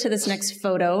let's go to this next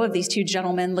photo of these two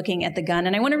gentlemen looking at the gun.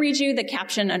 And I want to read you the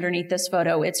caption underneath this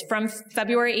photo. It's from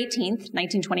February 18th,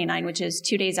 1929, which is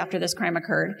 2 days after this crime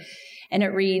occurred. And it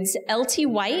reads, L.T.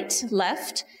 White,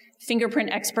 left, fingerprint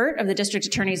expert of the district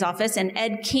attorney's office, and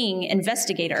Ed King,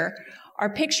 investigator,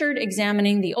 are pictured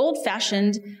examining the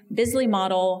old-fashioned Bisley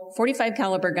model 45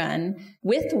 caliber gun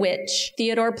with which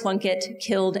Theodore Plunkett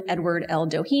killed Edward L.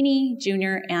 Doheny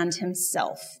Jr. and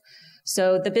himself.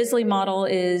 So the Bisley model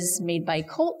is made by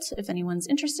Colt, if anyone's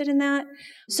interested in that.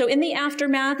 So in the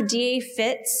aftermath, DA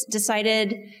Fitz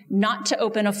decided not to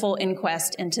open a full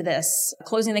inquest into this,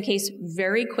 closing the case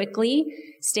very quickly,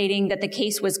 stating that the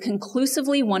case was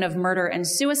conclusively one of murder and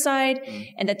suicide,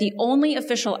 and that the only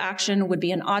official action would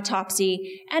be an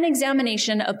autopsy and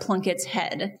examination of Plunkett's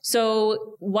head.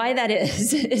 So why that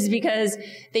is because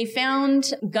they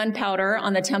found gunpowder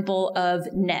on the temple of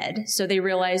Ned. So they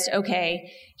realized,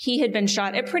 okay, he had been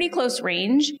shot at pretty close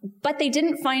range, but they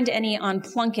didn't find any on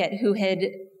Plunkett, who had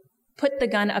put the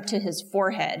gun up to his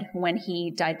forehead when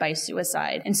he died by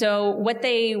suicide. And so what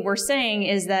they were saying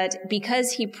is that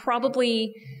because he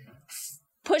probably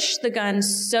pushed the gun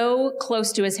so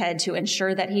close to his head to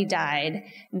ensure that he died,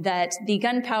 that the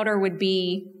gunpowder would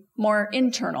be more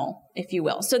internal, if you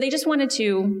will. So they just wanted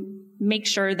to make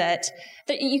sure that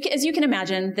as you can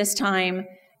imagine, this time,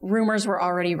 rumors were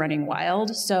already running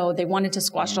wild, so they wanted to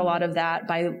squash a lot of that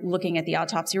by looking at the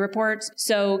autopsy reports.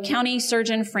 So County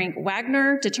Surgeon Frank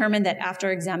Wagner determined that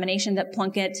after examination that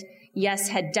Plunkett, yes,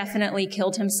 had definitely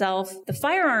killed himself. The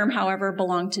firearm, however,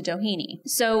 belonged to Doheny.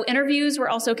 So interviews were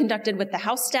also conducted with the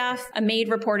house staff. A maid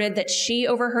reported that she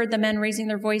overheard the men raising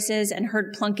their voices and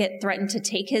heard Plunkett threaten to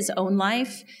take his own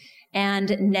life.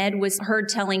 And Ned was heard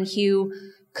telling Hugh,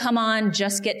 come on,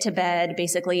 just get to bed,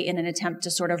 basically in an attempt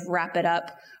to sort of wrap it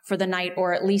up for the night,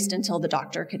 or at least until the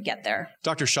doctor could get there.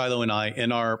 Dr. Shiloh and I,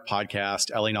 in our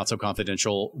podcast, LA Not So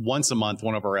Confidential, once a month,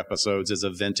 one of our episodes is a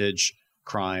vintage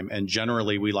crime. And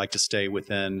generally, we like to stay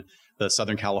within the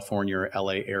Southern California or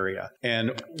LA area.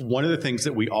 And one of the things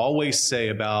that we always say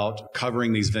about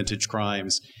covering these vintage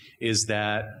crimes is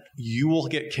that you will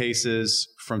get cases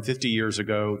from 50 years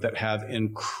ago that have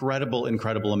incredible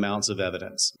amounts of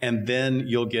evidence. And then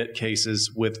you'll get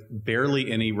cases with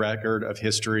barely any record of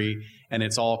history, and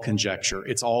it's all conjecture.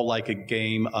 It's all like a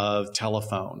game of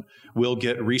telephone. We'll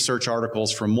get research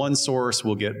articles from one source,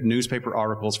 we'll get newspaper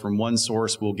articles from one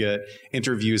source, we'll get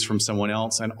interviews from someone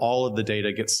else, and all of the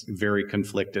data gets very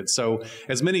conflicted. So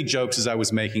as many jokes as I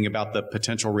was making about the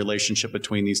potential relationship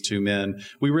between these two men,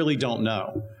 we really don't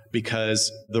know,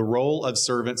 because the role of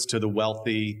servants to the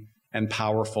wealthy and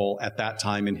powerful at that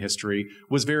time in history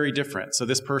was very different. So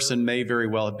this person may very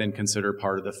well have been considered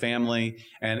part of the family,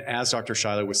 and as Dr.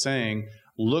 Shiloh was saying,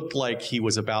 looked like he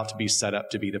was about to be set up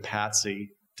to be the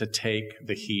patsy to take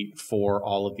the heat for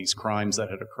all of these crimes that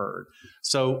had occurred.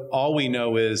 So all we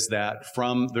know is that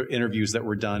from the interviews that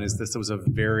were done is this was a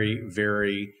very,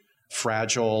 very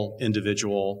fragile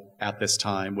individual at this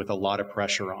time with a lot of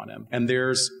pressure on him. And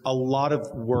there's a lot of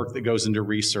work that goes into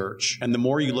research. And the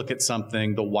more you look at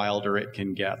something, the wilder it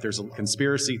can get. There's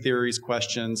conspiracy theories,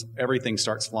 questions, everything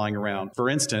starts flying around. For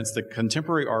instance, the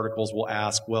contemporary articles will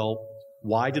ask, well,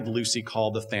 why did Lucy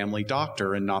call the family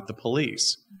doctor and not the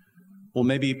police? Well,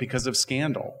 maybe because of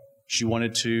scandal. She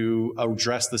wanted to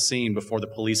address the scene before the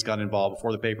police got involved,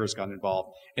 before the papers got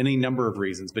involved, any number of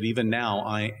reasons. But even now,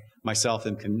 I myself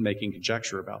am making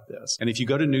conjecture about this. And if you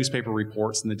go to newspaper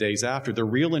reports in the days after, the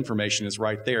real information is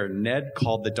right there. Ned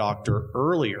called the doctor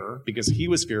earlier because he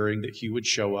was fearing that Hugh would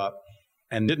show up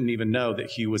and didn't even know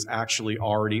that Hugh was actually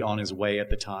already on his way at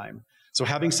the time. So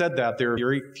having said that, there are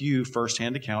very few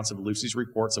firsthand accounts of Lucy's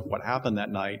reports of what happened that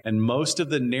night. And most of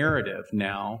the narrative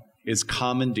now is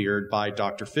commandeered by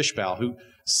Dr. Fishbaugh, who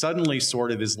suddenly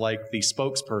sort of is like the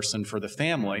spokesperson for the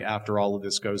family after all of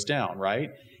this goes down,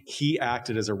 right? He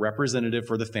acted as a representative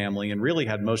for the family and really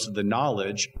had most of the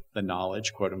knowledge,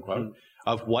 quote unquote,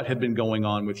 of what had been going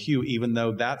on with Hugh, even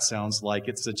though that sounds like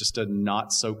it's just a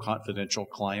not so confidential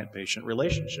client-patient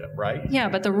relationship, right? Yeah,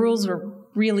 but the rules are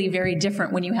really very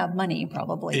different when you have money,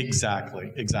 probably.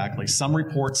 Exactly. Some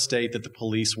reports state that the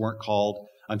police weren't called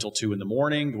until 2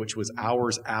 a.m, which was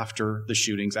hours after the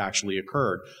shootings actually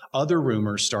occurred. Other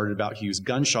rumors started about Hugh's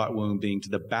gunshot wound being to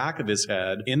the back of his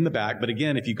head, in the back. But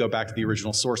again, if you go back to the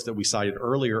original source that we cited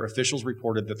earlier, officials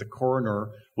reported that the coroner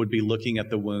would be looking at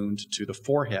the wound to the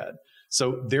forehead.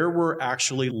 So there were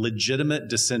actually legitimate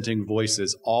dissenting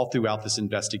voices all throughout this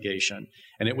investigation.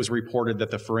 And it was reported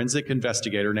that the forensic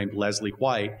investigator named Leslie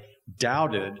White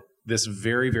doubted this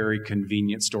very, very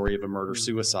convenient story of a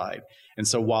murder-suicide. And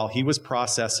so while he was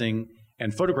processing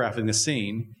and photographing the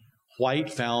scene,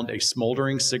 White found a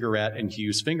smoldering cigarette in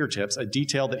Hugh's fingertips, a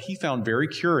detail that he found very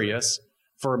curious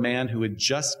for a man who had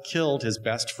just killed his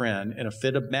best friend in a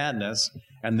fit of madness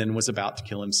and then was about to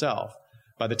kill himself.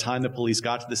 By the time the police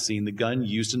got to the scene, the gun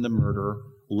used in the murder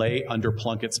lay under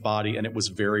Plunkett's body, and it was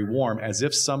very warm, as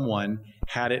if someone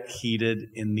had it heated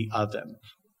in the oven.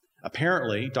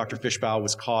 Apparently, Dr. Fishbaugh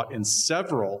was caught in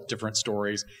several different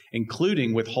stories,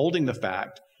 including withholding the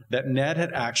fact that Ned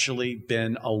had actually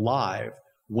been alive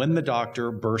when the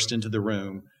doctor burst into the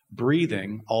room,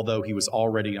 breathing, although he was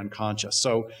already unconscious.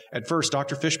 So at first,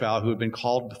 Dr. Fishbaugh, who had been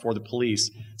called before the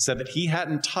police, said that he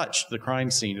hadn't touched the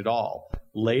crime scene at all.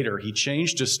 Later, he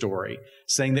changed his story,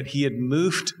 saying that he had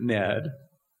moved Ned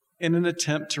in an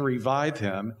attempt to revive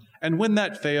him, and when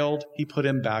that failed, he put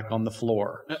him back on the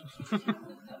floor.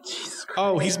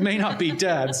 Oh, he may not be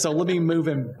dead, so let me move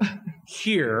him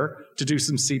here to do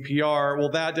some CPR. Well,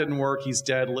 that didn't work. He's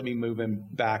dead. Let me move him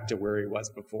back to where he was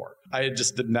before.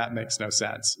 That makes no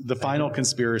sense. The final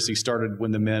conspiracy started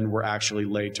when the men were actually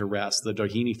laid to rest. The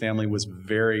Doheny family was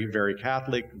very, very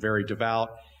Catholic, very devout,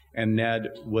 and Ned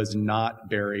was not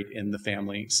buried in the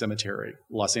family cemetery,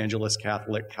 Los Angeles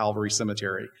Catholic Calvary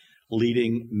Cemetery,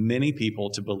 leading many people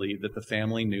to believe that the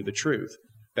family knew the truth,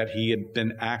 that he had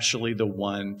been actually the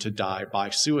one to die by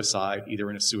suicide, either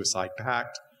in a suicide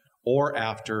pact or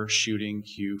after shooting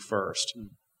Hugh first.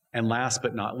 And last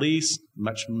but not least,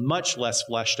 much, much less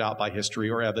fleshed out by history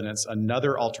or evidence,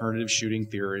 another alternative shooting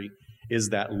theory is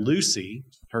that Lucy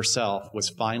herself was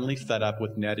finally fed up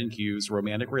with Ned and Hugh's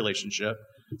romantic relationship,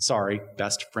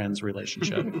 best friends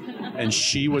relationship, and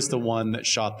she was the one that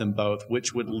shot them both,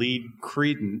 which would lead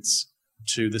credence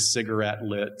to the cigarette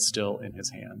lit still in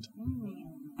his hand.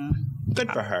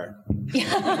 Good for her.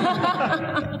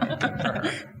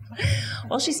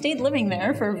 Well, she stayed living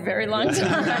there for a very long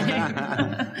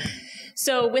time.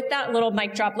 So with that little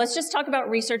mic drop, let's just talk about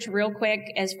research real quick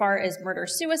as far as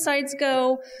murder-suicides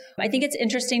go. I think it's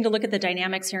interesting to look at the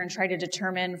dynamics here and try to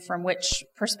determine from which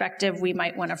perspective we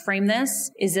might want to frame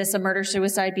this. Is this a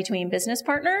murder-suicide between business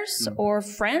partners or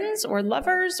friends or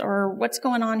lovers, or what's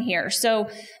going on here? So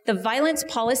the Violence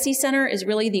Policy Center is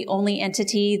really the only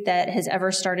entity that has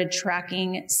ever started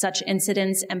tracking such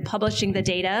incidents and publishing the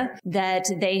data that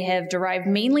they have derived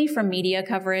mainly from media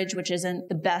coverage, which isn't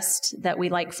the best that we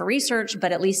like for research,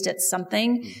 but at least it's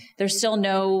something. There's still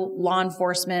no law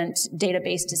enforcement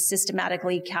database to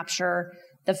systematically capture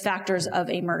the factors of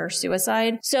a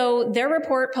murder-suicide. So their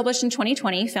report published in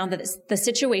 2020 found that the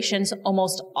situations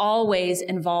almost always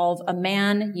involve a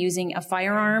man using a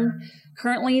firearm.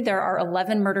 Currently, there are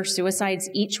 11 murder-suicides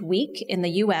each week in the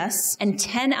U.S., and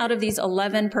 10 out of these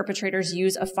 11 perpetrators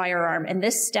use a firearm. And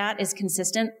this stat is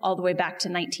consistent all the way back to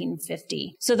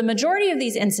 1950. So the majority of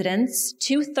these incidents,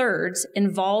 2/3,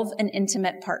 involve an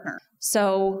intimate partner.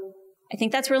 So I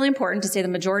think that's really important to say the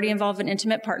majority involve an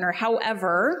intimate partner.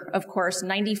 However, of course,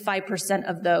 95%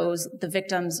 of those, the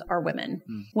victims are women.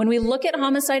 When we look at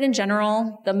homicide in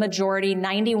general, the majority,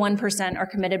 91%, are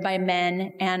committed by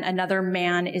men, and another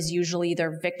man is usually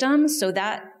their victim. So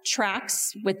that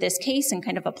tracks with this case and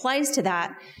kind of applies to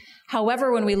that.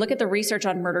 However, when we look at the research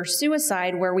on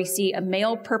murder-suicide, where we see a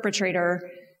male perpetrator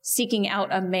seeking out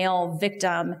a male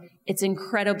victim, it's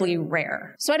incredibly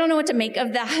rare. So I don't know what to make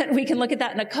of that. We can look at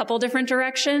that in a couple different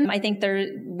directions. I think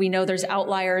we know there's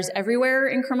outliers everywhere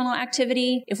in criminal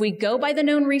activity. If we go by the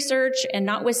known research and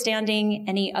notwithstanding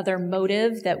any other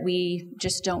motive that we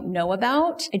just don't know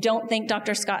about, I don't think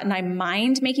Dr. Scott and I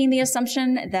mind making the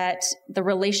assumption that the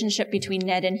relationship between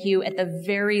Ned and Hugh at the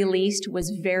very least was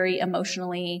very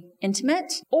emotionally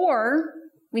intimate. Or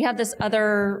we have this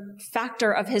other factor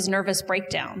of his nervous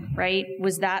breakdown, right?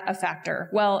 Was that a factor?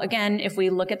 Well, again, if we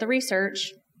look at the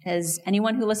research, as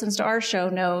anyone who listens to our show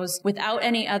knows, without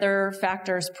any other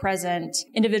factors present,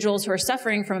 individuals who are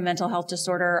suffering from a mental health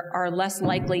disorder are less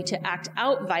likely to act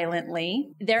out violently.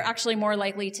 They're actually more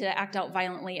likely to act out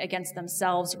violently against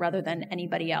themselves rather than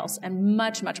anybody else, and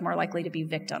much, much more likely to be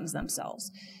victims themselves.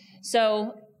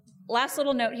 So, last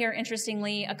little note here,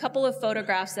 interestingly, a couple of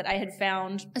photographs that I had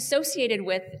found associated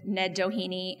with Ned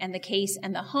Doheny and the case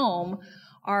and the home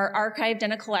are archived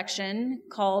in a collection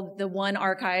called the One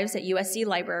Archives at USC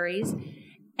Libraries.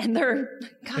 And they're,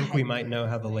 God. I think we might know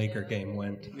how the Laker game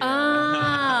went. Oh,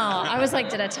 I was like,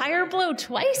 did a tire blow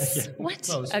twice? Yeah. What?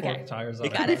 Well, it was 4 tires on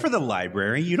It could be for the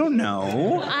library. You don't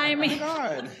know. I mean,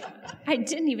 God. I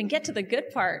didn't even get to the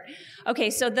good part. Okay,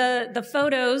 so the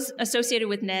photos associated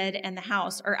with Ned and the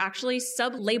house are actually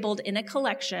sub-labeled in a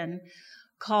collection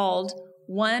called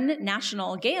One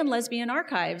National Gay and Lesbian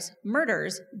Archives,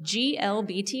 Murders,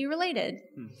 GLBT Related.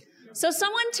 So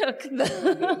someone took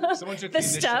the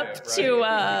step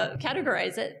to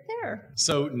categorize it there.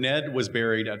 So Ned was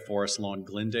buried at Forest Lawn,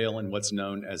 Glendale, in what's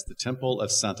known as the Temple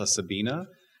of Santa Sabina.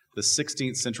 The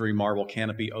 16th century marble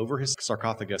canopy over his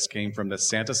sarcophagus came from the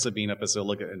Santa Sabina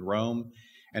Basilica in Rome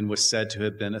and was said to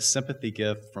have been a sympathy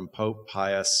gift from Pope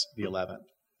Pius XI.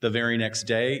 The very next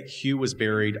day, Hugh was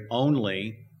buried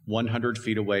only 100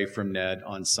 feet away from Ned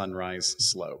on Sunrise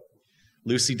Slope.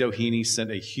 Lucy Doheny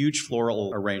sent a huge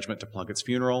floral arrangement to Plunkett's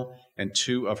funeral, and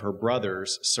 2 of her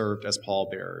brothers served as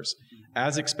pallbearers.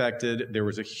 As expected, there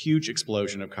was a huge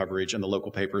explosion of coverage in the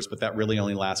local papers, but that really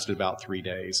only lasted about 3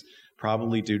 days,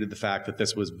 probably due to the fact that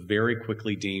this was very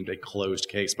quickly deemed a closed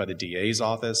case by the DA's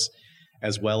office,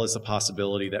 as well as the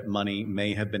possibility that money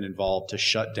may have been involved to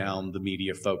shut down the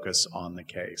media focus on the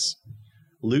case.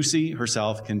 Lucy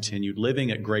herself continued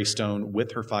living at Greystone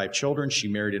with her 5 children. She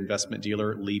married investment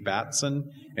dealer Lee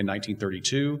Batson in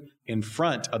 1932 in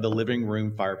front of the living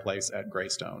room fireplace at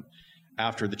Greystone.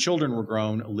 After the children were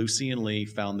grown, Lucy and Lee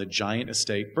found the giant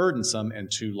estate burdensome and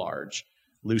too large.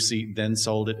 Lucy then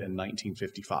sold it in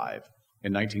 1955.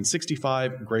 In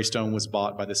 1965, Greystone was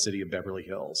bought by the city of Beverly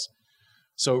Hills.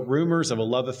 So rumors of a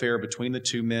love affair between the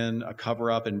 2 men, a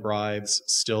cover-up, and bribes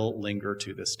still linger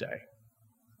to this day.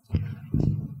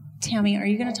 Tammy, are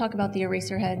you going to talk about the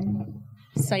Eraserhead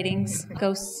sightings,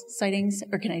 ghost sightings,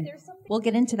 or can I? We'll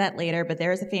get into that later, but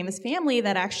there is a famous family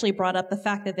that actually brought up the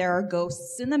fact that there are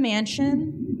ghosts in the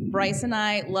mansion. Bryce and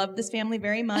I love this family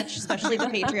very much, especially the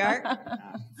patriarch.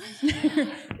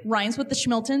 Rhymes with the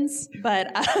Schmiltons, but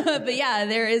yeah,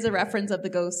 there is a reference of the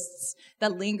ghosts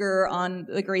that linger on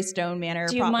the Greystone Manor.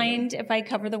 Do you mind if I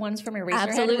cover the ones from Eraserhead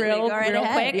Absolutely. real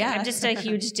quick? Yeah. I'm just a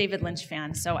huge David Lynch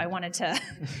fan, so I wanted to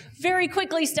very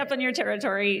quickly step on your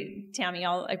territory, Tammy.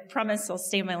 I promise I'll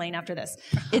stay in my lane after this.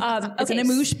 It's an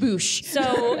amoosh-boosh.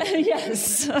 So,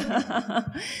 yes.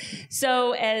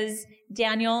 So, as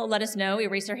Daniel let us know,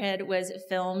 Eraserhead was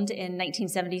filmed in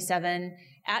 1977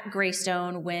 at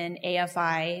Greystone when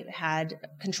AFI had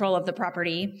control of the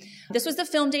property. This was the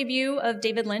film debut of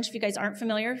David Lynch, if you guys aren't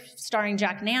familiar, starring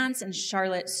Jack Nance and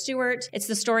Charlotte Stewart. It's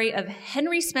the story of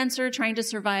Henry Spencer trying to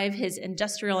survive his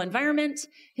industrial environment,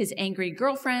 his angry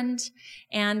girlfriend,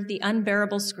 and the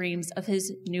unbearable screams of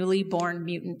his newly born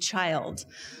mutant child.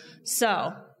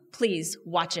 So, please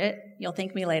watch it. You'll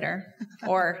thank me later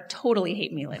or totally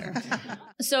hate me later.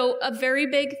 So a very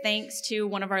big thanks to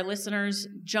one of our listeners,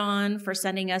 John, for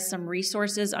sending us some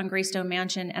resources on Greystone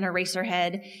Mansion and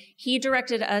Eraserhead. He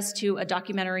directed us to a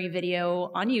documentary video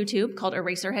on YouTube called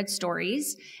Eraserhead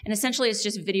Stories. And essentially it's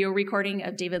just video recording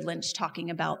of David Lynch talking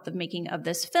about the making of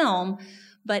this film.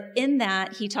 But in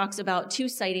that, he talks about 2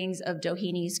 sightings of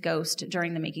Doheny's ghost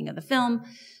during the making of the film.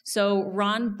 So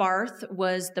Ron Barth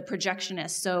was the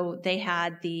projectionist. So they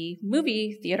had the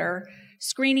movie theater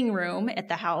screening room at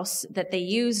the house that they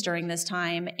used during this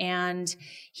time. And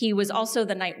he was also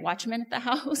the night watchman at the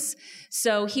house.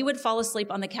 So he would fall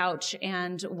asleep on the couch.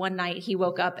 And one night he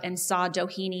woke up and saw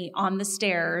Doheny on the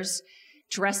stairs,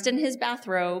 dressed in his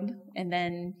bathrobe, and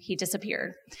then he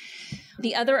disappeared.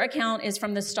 The other account is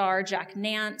from the star Jack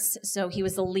Nance. So he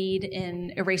was the lead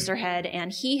in Eraserhead,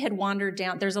 and he had wandered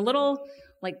down. There's a little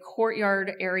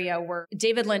courtyard area where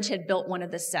David Lynch had built one of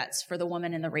the sets for The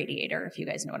Woman in the Radiator, if you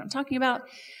guys know what I'm talking about.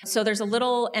 So there's a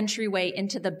little entryway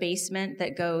into the basement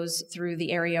that goes through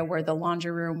the area where the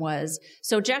laundry room was.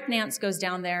 So Jack Nance goes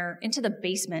down there into the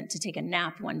basement to take a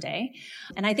nap one day.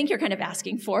 And I think you're kind of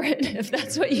asking for it if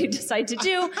that's what you decide to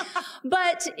do.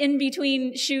 But in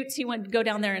between shoots, he went to go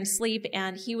down there and sleep.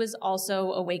 And he was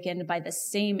also awakened by the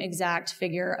same exact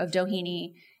figure of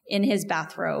Doheny in his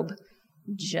bathrobe,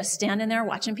 just standing there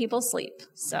watching people sleep.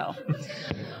 So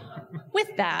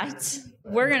with that,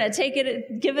 we're going to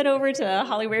give it over to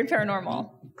Holly Weird Paranormal.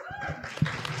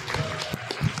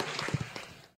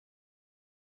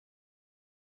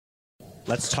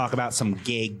 Let's talk about some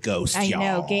gay ghosts, y'all. I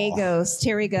know, gay ghosts.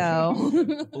 Here we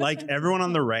go. Like, everyone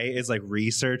on the right is like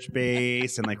research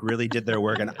based and like really did their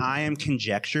work, and I am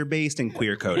conjecture based and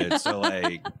queer coded. So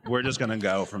like, we're just gonna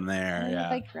go from there. Yeah.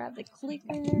 If I grab the clicker.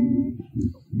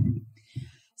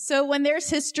 So when there's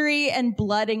history and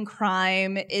blood and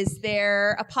crime, is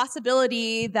there a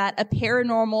possibility that a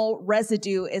paranormal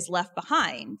residue is left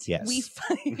behind? Yes. We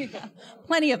find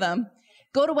plenty of them.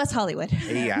 Go to West Hollywood.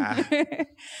 Yeah.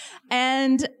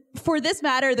 And for this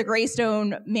matter, the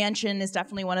Greystone Mansion is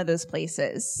definitely one of those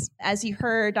places. As you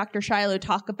heard Dr. Shiloh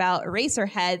talk about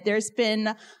Eraserhead, there's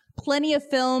been plenty of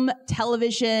film,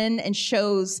 television, and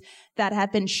shows that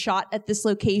have been shot at this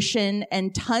location,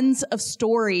 and tons of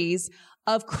stories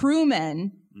of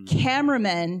crewmen,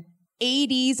 cameramen,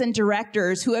 ADs, and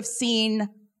directors who have seen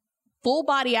full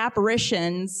body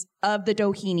apparitions of the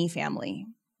Doheny family.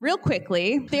 Real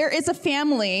quickly, there is a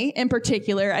family in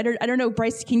particular. I don't know,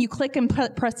 Bryce, can you click and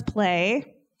press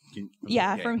play?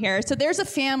 Yeah, from here. So there's a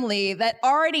family that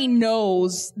already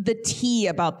knows the tea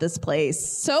about this place.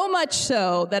 So much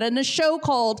so that in a show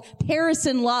called Paris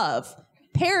in Love,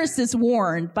 Paris is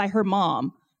warned by her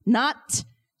mom not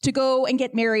to go and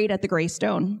get married at the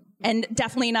Greystone, and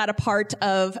definitely not a part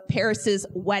of Paris's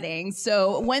wedding.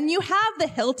 So when you have the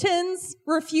Hiltons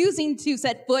refusing to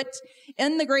set foot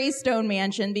in the Greystone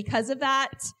mansion because of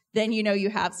that, then you know you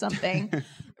have something.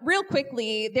 Real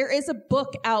quickly, there is a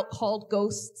book out called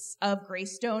Ghosts of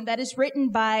Greystone that is written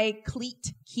by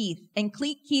Cleet Keith. And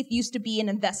Cleet Keith used to be an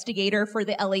investigator for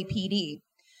the LAPD.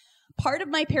 Part of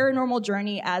my paranormal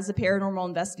journey as a paranormal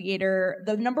investigator,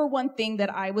 the number one thing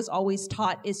that I was always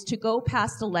taught is to go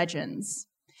past the legends.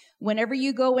 Whenever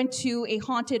you go into a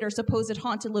haunted or supposed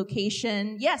haunted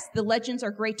location, yes, the legends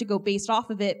are great to go based off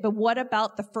of it, but what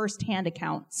about the first-hand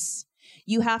accounts?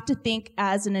 You have to think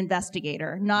as an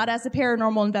investigator, not as a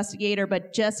paranormal investigator,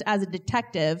 but just as a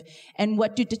detective. And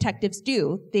what do detectives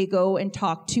do? They go and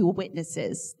talk to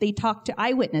witnesses. They talk to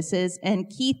eyewitnesses, and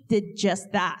Keith did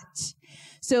just that.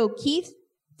 So Keith,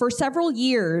 for several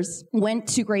years, went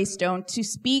to Greystone to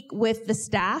speak with the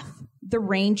staff, the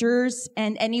rangers,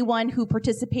 and anyone who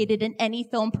participated in any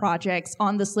film projects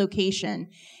on this location.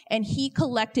 And he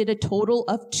collected a total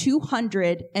of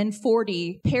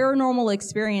 240 paranormal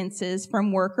experiences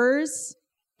from workers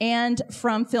and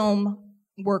from film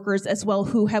workers as well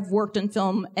who have worked in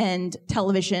film and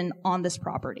television on this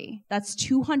property. That's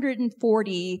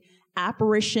 240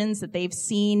 apparitions that they've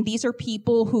seen. These are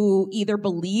people who either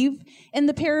believe in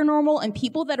the paranormal and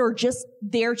people that are just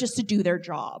there just to do their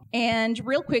job. And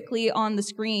real quickly on the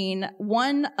screen,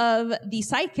 one of the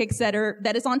sidekicks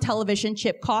that is on television,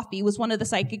 Chip Coffey, was one of the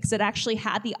sidekicks that actually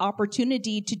had the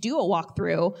opportunity to do a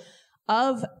walkthrough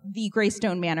of the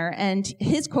Greystone Manor. And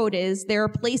his quote is, "There are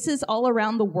places all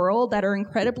around the world that are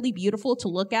incredibly beautiful to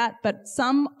look at, but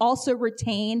some also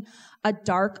retain a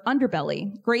dark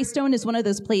underbelly. Greystone is one of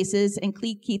those places," and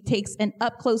Cleet Keith takes an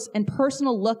up-close and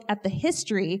personal look at the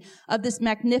history of this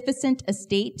magnificent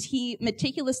estate. He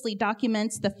meticulously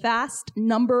documents the vast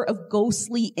number of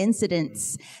ghostly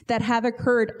incidents that have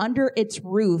occurred under its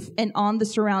roof and on the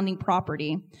surrounding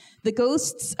property. The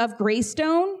ghosts of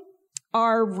Greystone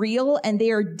are real, and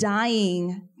they are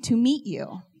dying to meet you.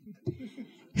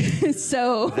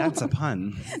 So that's a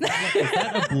pun. Is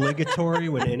that obligatory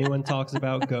when anyone talks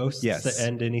about ghosts? Yes. To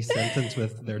end any sentence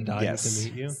with "they're dying to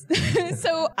meet you"?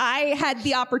 So I had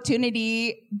the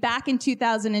opportunity back in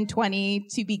 2020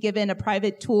 to be given a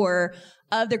private tour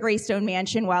of the Greystone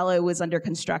Mansion while it was under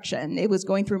construction. It was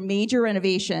going through major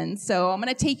renovations. So I'm going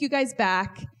to take you guys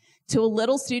back to a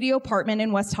little studio apartment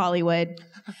in West Hollywood.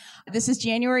 This is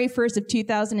January 1st of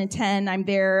 2010. I'm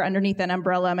there underneath an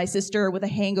umbrella. My sister with a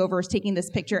hangover is taking this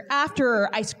picture after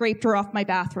I scraped her off my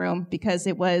bathroom because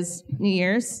it was New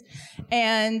Year's.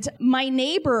 And my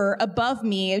neighbor above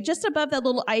me, just above that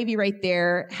little ivy right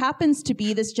there, happens to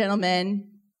be this gentleman,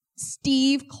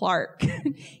 Steve Clark.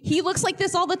 He looks like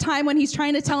this all the time when he's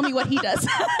trying to tell me what he does.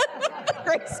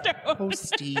 Greystone. Oh,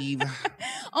 Steve.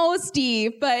 Oh,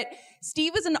 Steve. But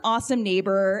Steve is an awesome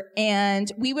neighbor,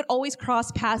 and we would always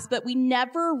cross paths, but we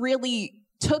never really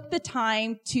took the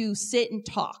time to sit and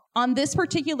talk. On this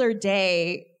particular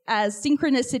day, as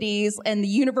synchronicities and the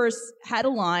universe had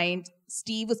aligned,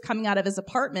 Steve was coming out of his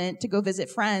apartment to go visit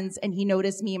friends, and he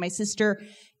noticed me and my sister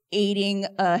aiding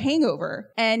a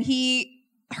hangover. And he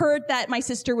heard that my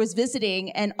sister was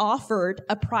visiting and offered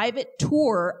a private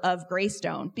tour of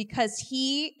Greystone because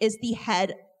he is the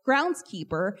head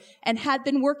groundskeeper and had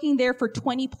been working there for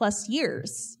 20 plus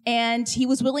years. And he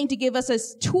was willing to give us a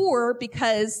tour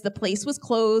because the place was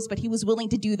closed, but he was willing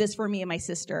to do this for me and my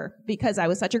sister because I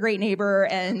was such a great neighbor.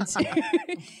 And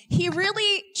he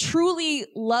really, truly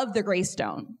loved the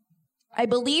Greystone. I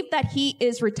believe that he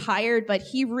is retired, but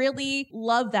he really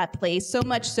loved that place so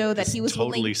much so that he was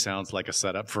totally sounds like a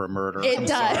setup for a murder. It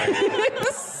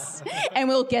does. And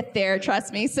we'll get there,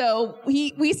 trust me. So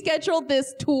we scheduled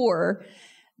this tour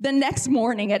the next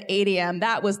morning at 8 a.m.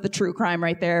 That was the true crime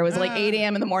right there. It was like 8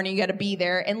 a.m. in the morning, you got to be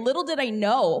there. And little did I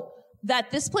know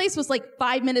that this place was like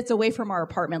 5 minutes away from our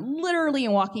apartment, literally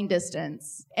in walking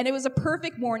distance. And it was a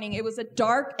perfect morning. It was a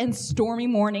dark and stormy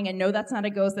morning. And no, that's not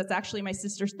a ghost. That's actually my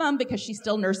sister's thumb because she's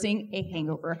still nursing a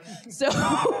hangover. So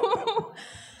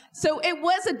it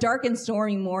was a dark and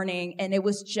stormy morning, and it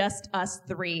was just us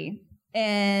three.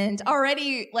 And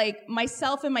already, like,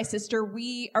 myself and my sister,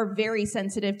 we are very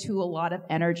sensitive to a lot of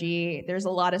energy. There's a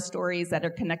lot of stories that are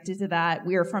connected to that.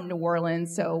 We are from New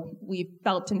Orleans, so we've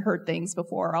felt and heard things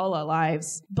before all our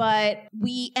lives. But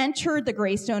we entered the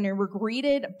Greystone and were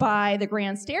greeted by the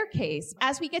grand staircase.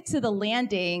 As we get to the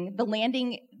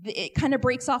landing, it kind of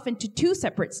breaks off into two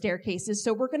separate staircases.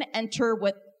 So we're going to enter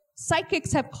what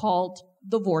psychics have called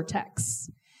the vortex.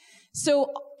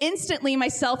 So instantly,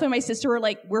 myself and my sister were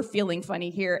like, we're feeling funny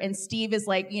here. And Steve is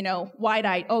like,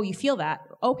 wide-eyed. Oh, you feel that?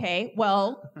 Okay,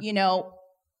 well,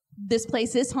 this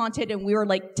place is haunted. And we were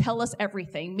like, tell us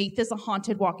everything. Make this a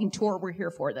haunted walking tour. We're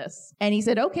here for this. And he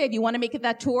said, okay, if you want to make it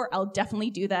that tour, I'll definitely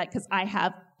do that because I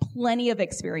have plenty of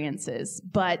experiences.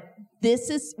 But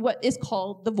this is what is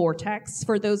called the vortex.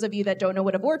 For those of you that don't know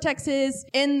what a vortex is,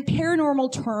 in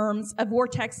paranormal terms, a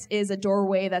vortex is a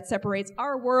doorway that separates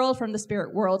our world from the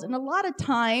spirit world. And a lot of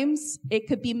times it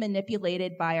could be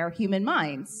manipulated by our human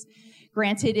minds.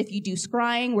 Granted, if you do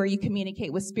scrying where you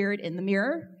communicate with spirit in the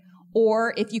mirror,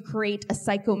 or if you create a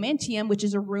psychomantium, which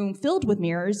is a room filled with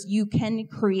mirrors, you can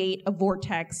create a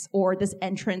vortex or this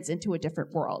entrance into a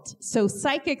different world. So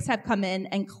psychics have come in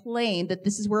and claimed that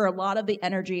this is where a lot of the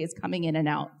energy is coming in and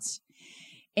out.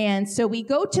 And so we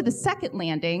go to the second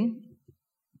landing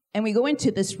and we go into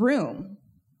this room.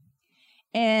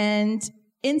 And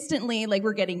instantly, like,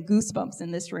 we're getting goosebumps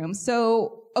in this room.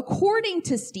 So according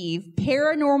to Steve,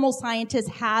 paranormal scientists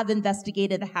have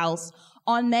investigated the house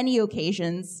on many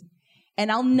occasions. And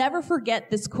I'll never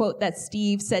forget this quote that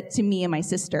Steve said to me and my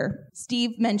sister.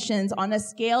 Steve mentions, on a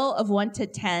scale of 1 to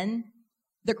 10,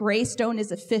 the Greystone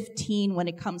is a 15 when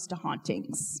it comes to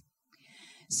hauntings.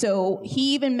 So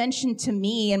he even mentioned to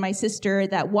me and my sister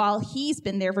that while he's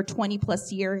been there for 20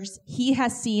 plus years, he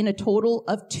has seen a total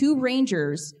of 2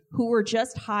 rangers who were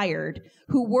just hired,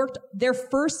 who worked their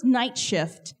first night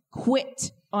shift,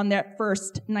 quit on that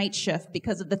first night shift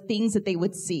because of the things that they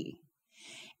would see.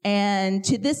 And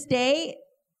to this day,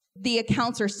 the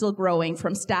accounts are still growing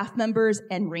from staff members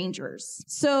and rangers.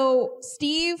 So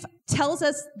Steve tells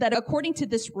us that according to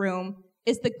this room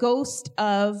is the ghost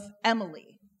of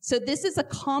Emily. So this is a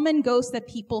common ghost that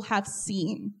people have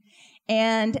seen.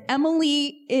 And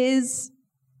Emily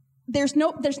there's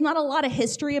not a lot of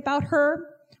history about her.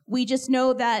 We just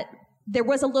know that there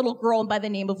was a little girl by the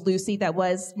name of Lucy that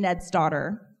was Ned's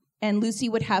daughter. And Lucy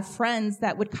would have friends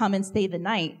that would come and stay the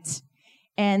night.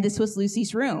 And this was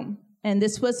Lucy's room. And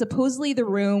this was supposedly the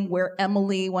room where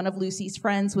Emily, one of Lucy's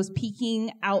friends, was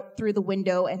peeking out through the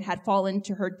window and had fallen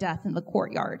to her death in the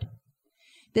courtyard.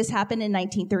 This happened in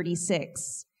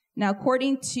 1936. Now,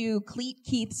 according to Cleet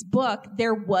Keith's book,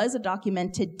 there was a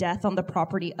documented death on the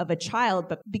property of a child,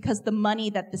 but because the money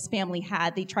that this family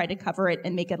had, they tried to cover it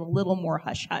and make it a little more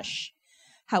hush-hush.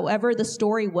 However, the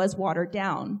story was watered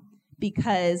down,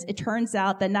 because it turns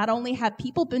out that not only have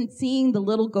people been seeing the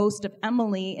little ghost of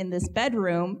Emily in this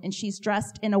bedroom, and she's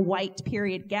dressed in a white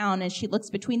period gown, and she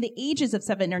looks between the ages of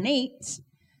 7 and 8,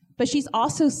 but she's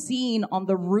also seen on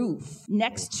the roof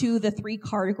next to the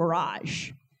 3-car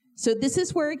garage. So this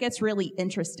is where it gets really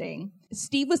interesting.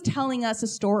 Steve was telling us a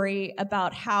story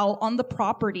about how on the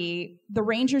property, the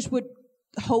rangers would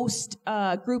host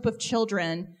a group of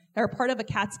children that are part of a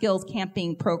Catskills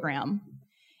camping program.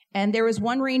 And there was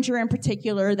one ranger in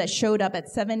particular that showed up at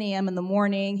 7 a.m. in the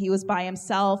morning. He was by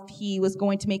himself. He was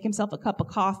going to make himself a cup of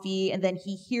coffee, and then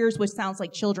he hears what sounds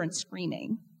like children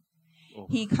screaming. Oh.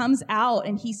 He comes out,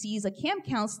 and he sees a camp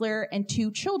counselor and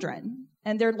 2 children.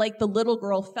 And they're like, the little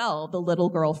girl fell, the little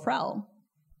girl fell.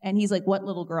 And he's like, what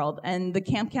little girl? And the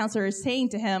camp counselor is saying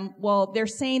to him, well, they're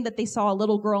saying that they saw a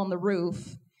little girl on the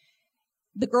roof.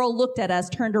 The girl looked at us,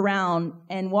 turned around,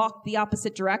 and walked the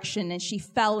opposite direction, and she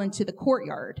fell into the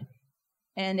courtyard.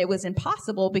 And it was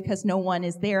impossible because no one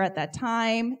is there at that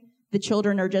time. The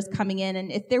children are just coming in,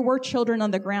 and if there were children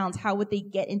on the grounds, how would they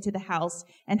get into the house,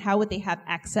 and how would they have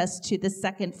access to the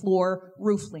second floor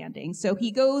roof landing? So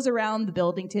he goes around the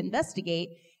building to investigate,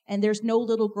 and there's no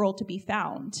little girl to be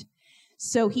found.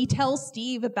 So he tells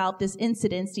Steve about this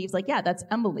incident. Steve's like, yeah, that's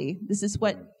Emily. This is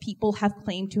what people have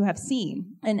claimed to have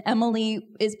seen. And Emily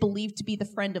is believed to be the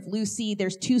friend of Lucy.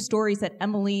 There's 2 stories that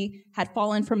Emily had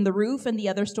fallen from the roof, and the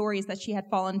other story is that she had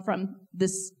fallen from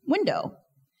this window.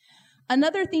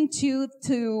 Another thing, too,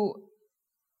 to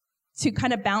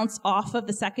kind of bounce off of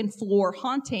the second floor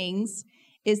hauntings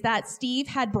is that Steve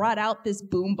had brought out this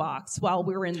boom box while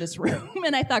we were in this room.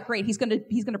 And I thought, great, he's gonna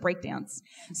break dance.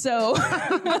 So,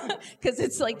 cause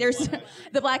it's like, there's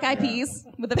the Black Eyed Peas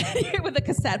with a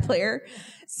cassette player.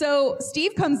 So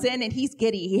Steve comes in and he's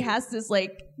giddy. He has this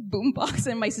like boom box,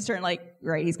 and my sister and like,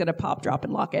 right, he's gonna pop, drop,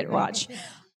 and lock it, watch.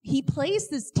 He plays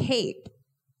this tape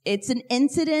It's an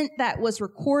incident that was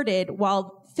recorded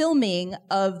while filming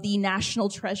of the National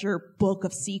Treasure Book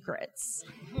of Secrets.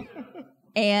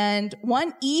 And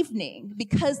one evening,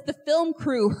 because the film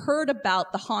crew heard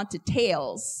about the haunted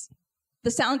tales,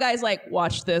 the sound guy's like,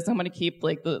 watch this. I'm going to keep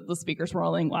like the speakers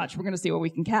rolling. Watch. We're going to see what we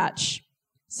can catch.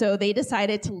 So they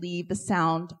decided to leave the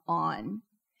sound on.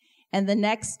 And the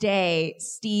next day,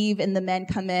 Steve and the men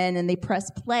come in and they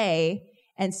press play.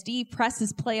 And Steve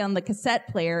presses play on the cassette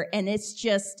player. And it's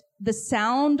just the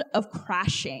sound of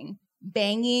crashing,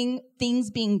 banging, things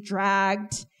being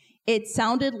dragged. It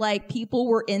sounded like people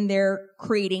were in there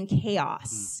creating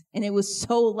chaos, and it was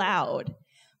so loud.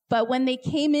 But when they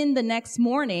came in the next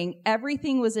morning,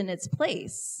 everything was in its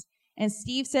place. And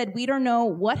Steve said, we don't know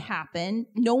what happened.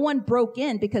 No one broke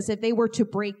in, because if they were to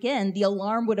break in, the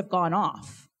alarm would have gone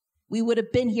off. We would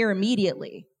have been here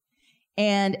immediately.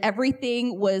 And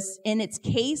everything was in its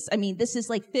case. I mean, this is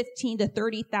like $15,000 to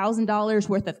 $30,000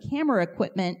 worth of camera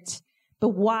equipment. But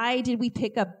why did we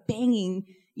pick up banging,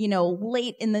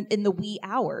 late in the wee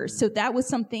hours? So that was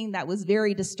something that was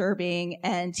very disturbing.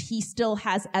 And he still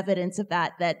has evidence of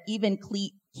that even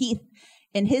Keith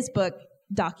in his book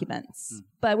documents.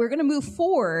 But we're going to move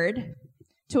forward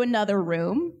to another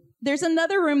room. There's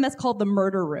another room that's called the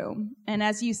murder room. And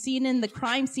as you've seen in the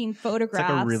crime scene photographs.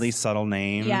 It's like a really subtle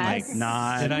name. Yes. Like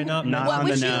not, Did I not not What on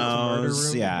the would you-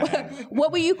 nose. Yeah.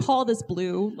 What would you call this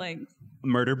blue? Like,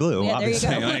 Murder Blue, yeah, there you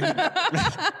obviously. go.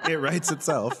 Like, it writes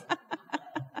itself.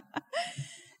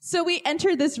 So we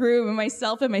entered this room, and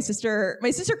myself and my sister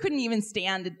couldn't even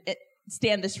stand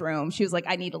this room. She was like,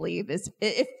 I need to leave.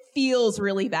 It feels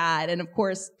really bad. And of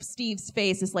course, Steve's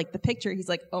face is like the picture. He's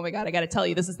like, oh my God, I got to tell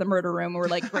you, this is the murder room. And we're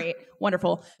like, great,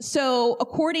 wonderful. So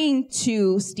according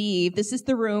to Steve, this is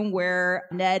the room where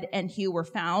Ned and Hugh were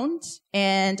found.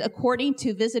 And according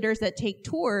to visitors that take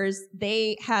tours,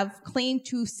 they have claimed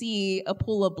to see a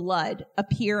pool of blood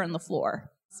appear on the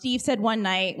floor. Steve said one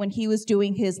night when he was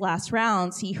doing his last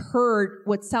rounds, he heard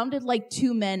what sounded like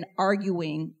two men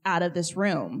arguing out of this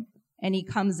room. And he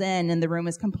comes in and the room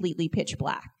is completely pitch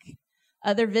black.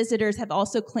 Other visitors have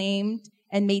also claimed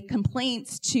and made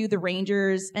complaints to the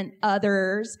rangers and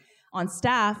others on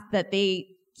staff that they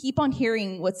keep on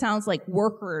hearing what sounds like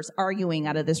workers arguing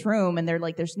out of this room. And they're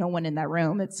like, there's no one in that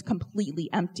room. It's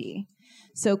completely empty.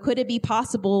 So could it be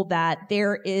possible that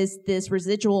there is this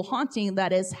residual haunting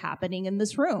that is happening in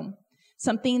this room?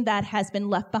 Something that has been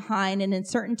left behind and in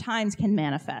certain times can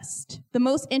manifest. The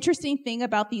most interesting thing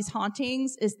about these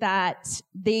hauntings is that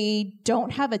they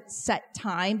don't have a set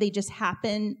time. They just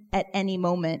happen at any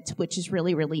moment, which is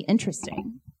really, really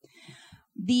interesting.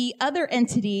 The other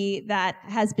entity that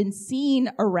has been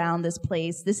seen around this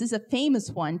place, this is a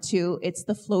famous one too. It's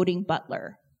the floating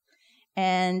butler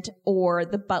or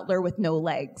the butler with no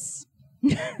legs.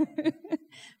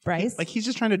 Bryce? Like, he's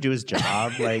just trying to do his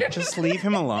job. Like, just leave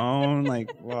him alone.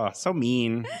 Like, wow, so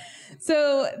mean.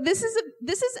 So this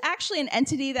is actually an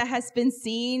entity that has been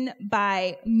seen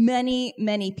by many,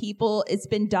 many people. It's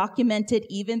been documented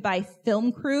even by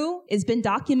film crew. It's been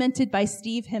documented by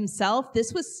Steve himself.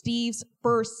 This was Steve's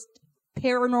first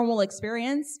paranormal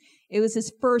experience. It was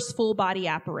his first full body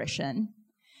apparition.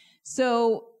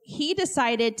 So he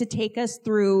decided to take us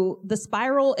through the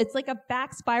spiral. It's like a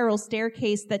back spiral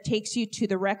staircase that takes you to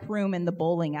the rec room in the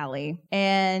bowling alley.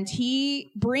 And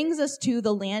he brings us to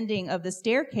the landing of the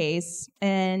staircase.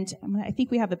 And I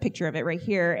think we have a picture of it right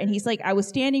here. And he's like, I was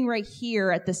standing right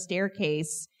here at the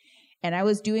staircase and I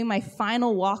was doing my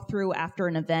final walkthrough after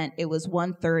an event. It was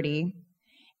 1:30.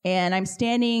 And I'm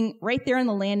standing right there on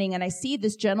the landing and I see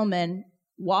this gentleman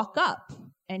walk up.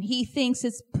 And he thinks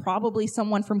it's probably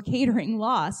someone from catering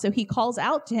loss. So he calls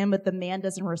out to him, but the man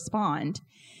doesn't respond.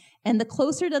 And the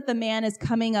closer that the man is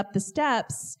coming up the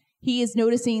steps, he is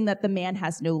noticing that the man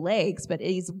has no legs, but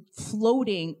he's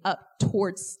floating up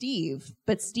towards Steve.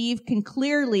 But Steve can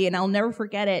clearly, and I'll never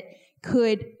forget it,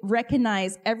 could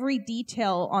recognize every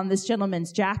detail on this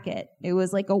gentleman's jacket. It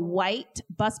was like a white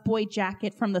busboy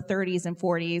jacket from the 30s and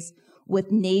 40s with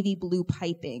navy blue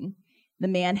piping. The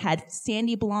man had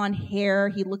sandy blonde hair.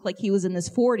 He looked like he was in his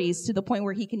 40s to the point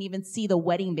where he can even see the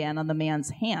wedding band on the man's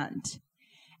hand.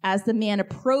 As the man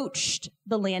approached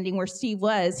the landing where Steve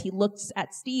was, he looks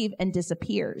at Steve and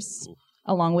disappears.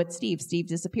 Along with Steve. Steve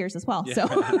disappears as well. Yeah.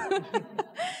 So,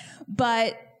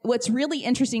 but what's really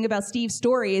interesting about Steve's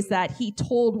story is that he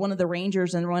told one of the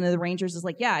rangers, and one of the rangers is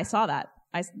like, yeah, I saw that.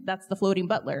 That's the floating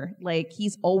butler. Like,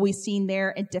 he's always seen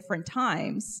there at different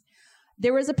times.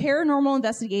 There was a paranormal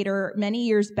investigator many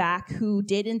years back who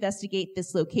did investigate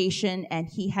this location, and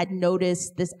he had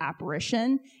noticed this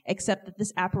apparition, except that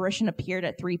this apparition appeared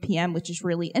at 3 p.m., which is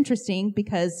really interesting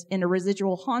because in a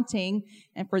residual haunting,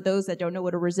 and for those that don't know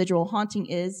what a residual haunting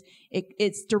is,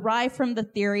 it's derived from the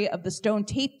theory of the stone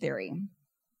tape theory.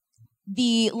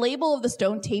 The label of the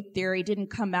stone tape theory didn't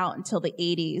come out until the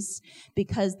 80s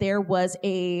because there was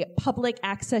a public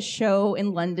access show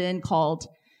in London called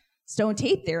Stone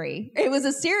Tape Theory. It was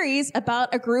a series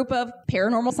about a group of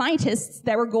paranormal scientists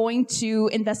that were going to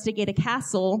investigate a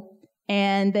castle,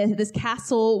 and this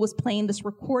castle was playing this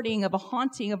recording of a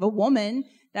haunting of a woman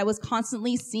that was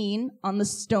constantly seen on the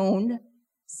stone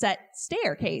set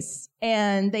staircase,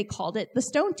 and they called it the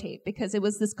stone tape because it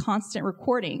was this constant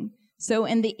recording. So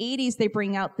in the 80s, they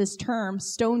bring out this term,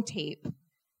 stone tape,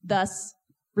 thus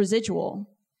residual.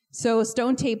 So a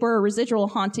stone tape or a residual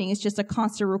haunting is just a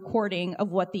constant recording of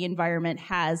what the environment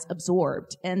has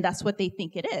absorbed, and that's what they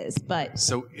think it is. But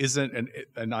so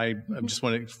I'm just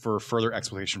wanting for further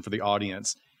explanation for the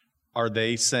audience. Are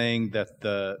they saying that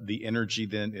the energy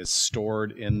then is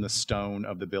stored in the stone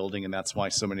of the building, and that's why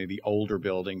so many of the older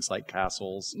buildings like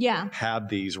castles have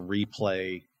these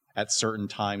replay at certain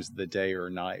times of the day or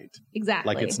night?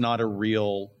 Exactly. Like it's not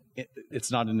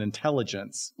an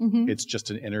intelligence. Mm-hmm. It's just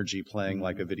an energy playing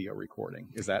like a video recording.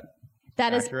 Is that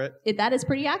accurate? That is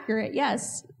pretty accurate,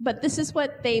 yes. But this is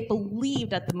what they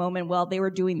believed at the moment while they were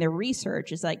doing their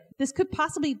research. Is like, this could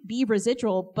possibly be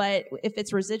residual, but if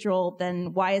it's residual,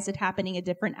 then why is it happening at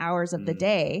different hours of the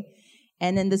day?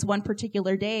 And then this one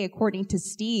particular day, according to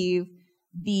Steve,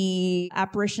 the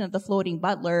apparition of the floating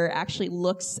butler actually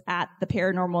looks at the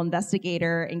paranormal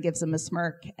investigator and gives him a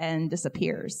smirk and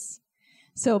disappears.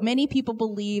 So many people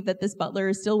believe that this butler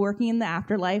is still working in the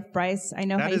afterlife. Bryce, I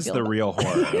know how you feel. That is the real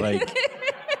horror. Like,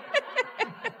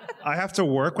 I have to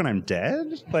work when I'm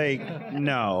dead? Like,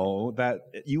 no. That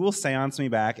you will seance me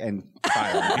back and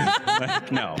fire me.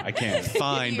 Like, no, I can't.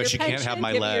 Fine, but you can't have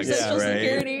my legs. Yeah, right.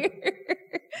 Security.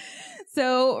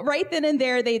 So right then and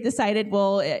there, they decided,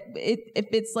 well, if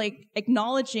it's like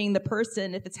acknowledging the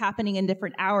person, if it's happening in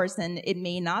different hours, then it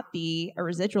may not be a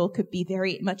residual, could be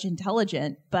very much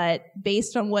intelligent. But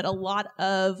based on what a lot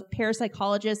of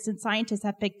parapsychologists and scientists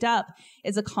have picked up,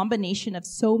 is a combination of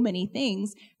so many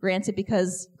things. Granted,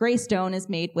 because gray stone is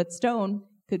made with stone,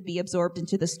 could be absorbed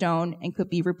into the stone and could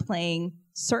be replaying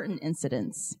certain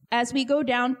incidents. As we go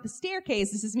down the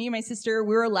staircase, this is me and my sister,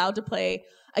 we were allowed to play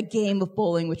a game of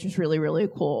bowling, which was really, really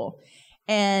cool.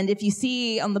 And if you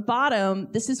see on the bottom,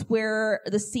 this is where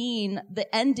the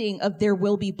ending of There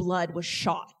Will Be Blood was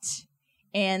shot.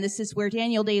 And this is where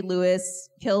Daniel Day-Lewis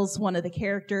kills one of the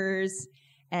characters.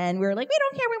 And we were like, we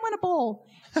don't care, we want to bowl.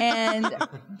 And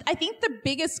I think the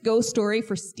biggest ghost story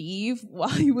for Steve while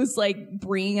he was like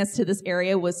bringing us to this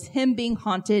area was him being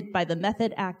haunted by the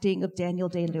method acting of Daniel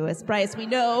Day-Lewis. Bryce, we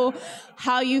know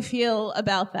how you feel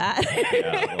about that.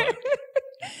 Yeah, well,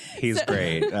 he's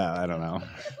great. I don't know.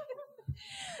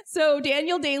 So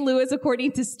Daniel Day-Lewis,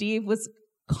 according to Steve, was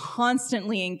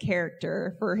constantly in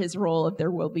character for his role of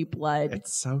There Will Be Blood.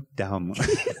 It's so dumb.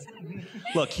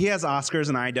 Look, he has Oscars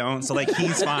and I don't, so like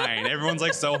he's fine. Everyone's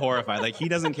like so horrified. Like he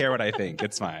doesn't care what I think.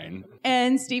 It's fine.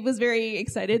 And Steve was very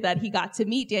excited that he got to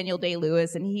meet Daniel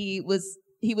Day-Lewis, and he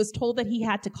was told that he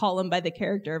had to call him by the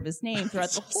character of his name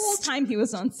throughout the whole time he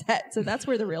was on set. So that's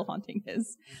where the real haunting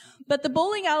is. But the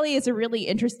bowling alley is a really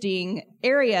interesting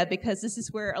area because this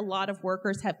is where a lot of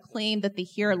workers have claimed that they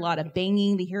hear a lot of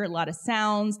banging, they hear a lot of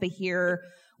sounds, they hear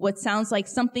what sounds like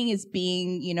something is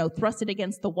being, thrusted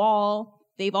against the wall.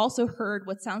 They've also heard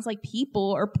what sounds like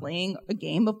people are playing a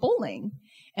game of bowling.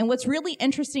 And what's really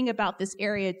interesting about this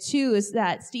area, too, is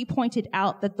that Steve pointed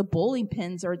out that the bowling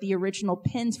pins are the original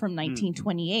pins from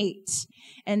 1928.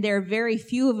 And there are very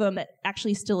few of them that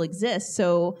actually still exist.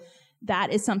 So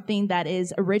that is something that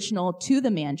is original to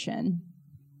the mansion.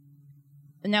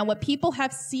 Now, what people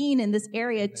have seen in this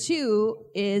area, too,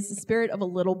 is the spirit of a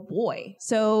little boy.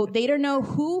 So they don't know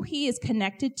who he is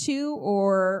connected to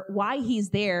or why he's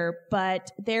there,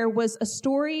 but there was a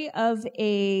story of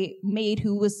a maid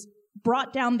who was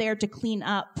brought down there to clean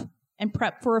up and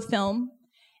prep for a film.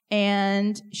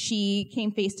 And she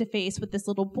came face to face with this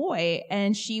little boy,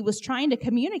 and she was trying to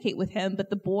communicate with him, but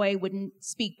the boy wouldn't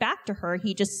speak back to her.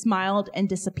 He just smiled and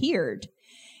disappeared.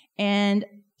 And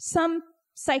some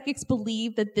psychics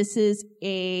believe that this is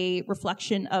a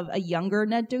reflection of a younger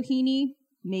Ned Doheny.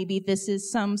 Maybe this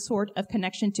is some sort of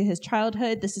connection to his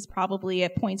childhood. This is probably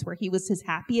at points where he was his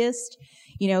happiest,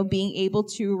 being able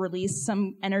to release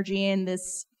some energy in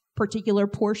this particular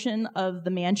portion of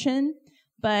the mansion.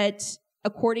 But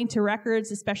according to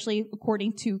records, especially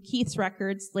according to Keith's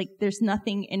records, like there's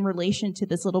nothing in relation to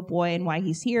this little boy and why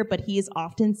he's here, but he is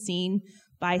often seen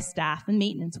by staff and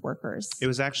maintenance workers. It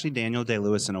was actually Daniel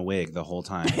Day-Lewis in a wig the whole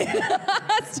time.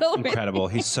 So Incredible.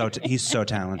 He's so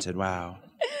talented. Wow.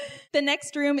 The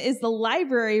next room is the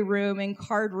library room and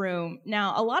card room.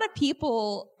 Now, a lot of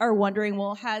people are wondering,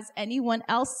 well, has anyone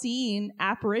else seen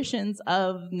apparitions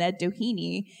of Ned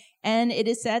Doheny? And it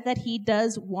is said that he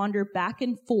does wander back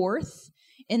and forth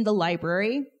in the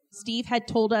library. Steve had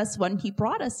told us when he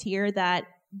brought us here that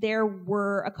there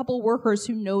were a couple workers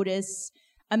who noticed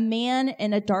a man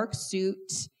in a dark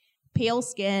suit, pale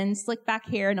skin, slick back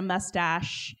hair, and a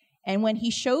mustache. And when he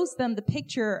shows them the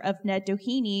picture of Ned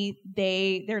Doheny,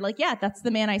 they're like, yeah, that's the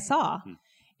man I saw.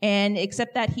 And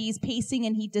except that he's pacing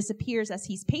and he disappears as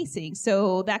he's pacing.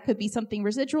 So that could be something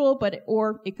residual,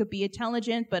 or it could be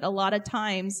intelligent. But a lot of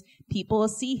times people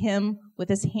see him with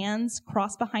his hands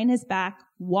crossed behind his back,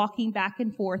 walking back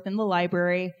and forth in the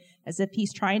library as if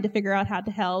he's trying to figure out how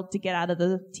the hell to get out of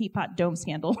the Teapot Dome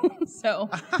scandal. So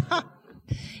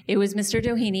it was Mr.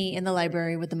 Doheny in the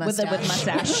library with the mustache. With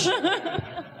mustache.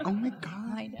 Oh my God.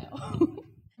 I know.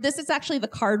 This is actually the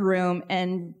card room,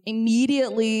 and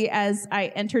immediately as I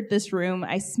entered this room,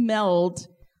 I smelled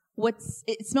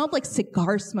it smelled like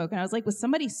cigar smoke. And I was like, was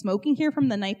somebody smoking here from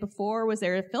the night before? Was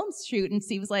there a film shoot? And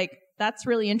Steve was like, that's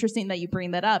really interesting that you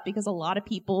bring that up, because a lot of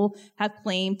people have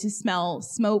claimed to smell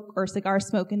smoke or cigar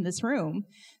smoke in this room.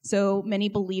 So many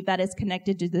believe that is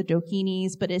connected to the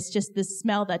Dohenys, but it's just this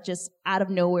smell that just out of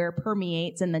nowhere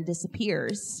permeates and then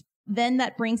disappears. Then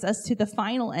that brings us to the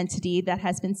final entity that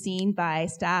has been seen by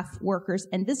staff, workers,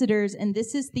 and visitors, and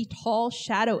this is the tall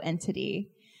shadow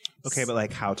entity. Okay, but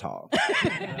like how tall?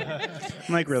 I'm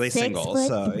like really single,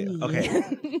 so okay.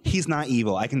 He's not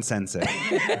evil. I can sense it.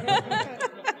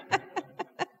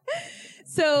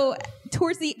 So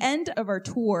towards the end of our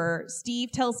tour,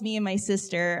 Steve tells me and my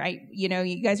sister,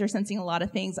 you guys are sensing a lot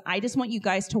of things. I just want you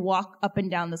guys to walk up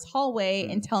and down this hallway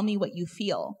and tell me what you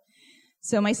feel.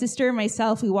 So my sister and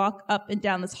myself, we walk up and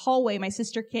down this hallway. My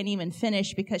sister can't even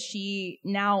finish because she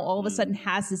now all of a sudden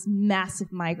has this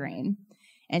massive migraine.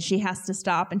 And she has to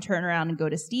stop and turn around and go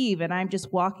to Steve. And I'm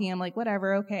just walking. I'm like,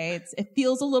 whatever, okay. It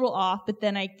feels a little off. But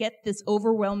then I get this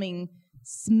overwhelming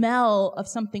smell of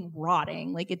something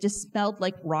rotting. Like it just smelled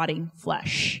like rotting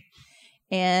flesh.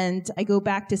 And I go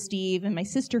back to Steve and my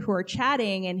sister who are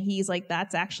chatting, and he's like,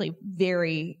 that's actually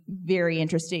very, very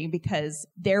interesting because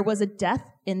there was a death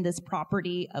in this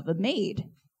property of a maid.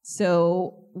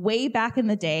 So way back in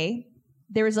the day,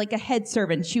 there was like a head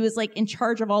servant. She was like in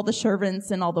charge of all the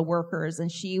servants and all the workers, and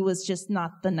she was just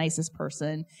not the nicest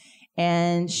person.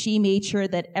 And she made sure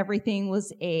that everything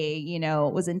was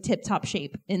was in tip-top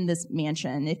shape in this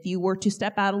mansion. If you were to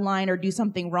step out of line or do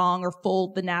something wrong or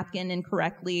fold the napkin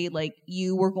incorrectly, like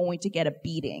you were going to get a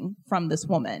beating from this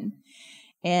woman.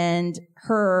 And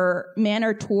her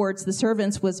manner towards the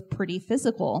servants was pretty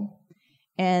physical.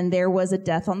 And there was a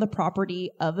death on the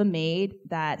property of a maid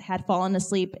that had fallen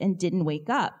asleep and didn't wake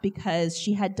up because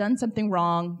she had done something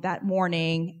wrong that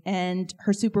morning, and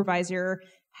her supervisor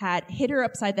had hit her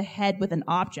upside the head with an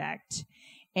object.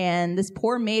 And this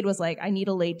poor maid was like, I need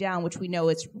to lay down, which we know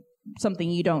is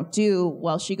something you don't do.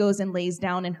 Well, she goes and lays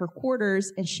down in her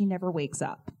quarters, and she never wakes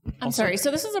up. I'm sorry.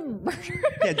 So this is a murder?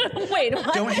 Yeah, Wait,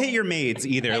 what? Don't hit your maids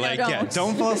either.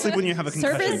 Don't fall asleep when you have a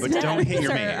concussion, but don't hit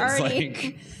your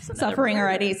maids. Suffering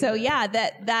already. So yeah,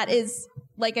 that is,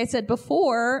 like I said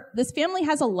before, this family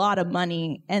has a lot of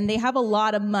money, and they have a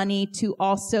lot of money to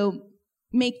also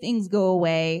make things go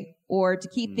away or to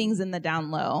keep things in the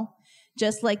down low.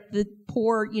 Just like the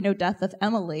poor, death of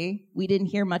Emily, we didn't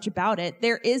hear much about it.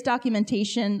 There is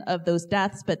documentation of those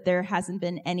deaths, but there hasn't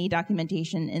been any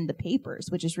documentation in the papers,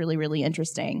 which is really, really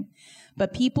interesting.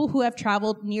 But people who have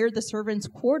traveled near the servants'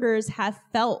 quarters have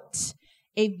felt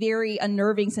a very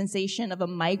unnerving sensation of a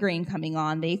migraine coming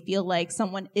on. They feel like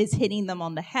someone is hitting them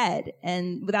on the head,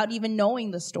 and without even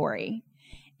knowing the story.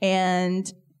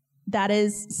 And that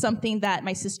is something that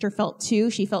my sister felt too.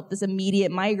 She felt this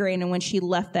immediate migraine, and when she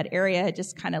left that area, it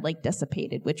just kind of like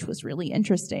dissipated, which was really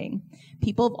interesting.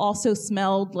 People have also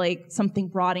smelled like something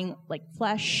rotting like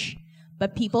flesh,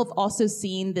 but people have also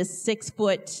seen this 6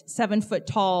 foot, 7 foot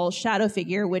tall shadow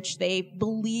figure, which they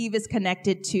believe is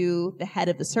connected to the head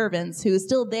of the servants, who is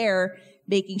still there,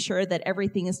 making sure that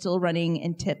everything is still running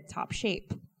in tip-top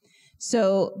shape.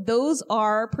 So those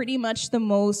are pretty much the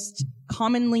most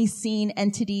commonly seen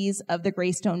entities of the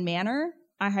Greystone Manor.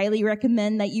 I highly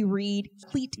recommend that you read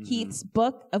Keith's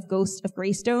book of Ghosts of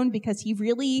Greystone, because he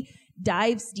really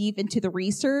dives deep into the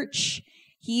research.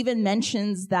 He even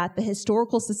mentions that the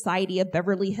Historical Society of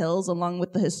Beverly Hills, along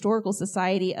with the Historical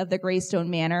Society of the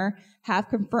Greystone Manor, have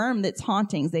confirmed its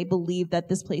hauntings. They believe that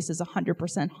this place is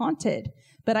 100% haunted.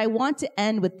 But I want to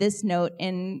end with this note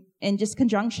in just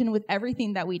conjunction with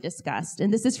everything that we discussed.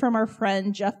 And this is from our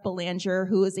friend Jeff Belanger,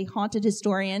 who is a haunted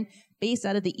historian based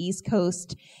out of the East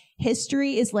Coast.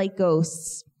 History is like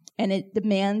ghosts, and it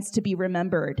demands to be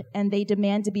remembered, and they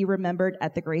demand to be remembered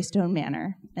at the Greystone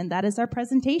Manor. And that is our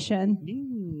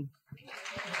presentation.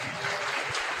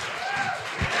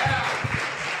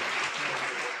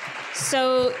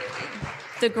 So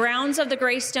the grounds of the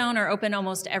Greystone are open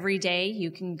almost every day. You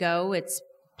can go. It's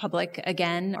public,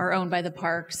 again, are owned by the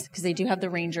parks because they do have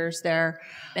the rangers there.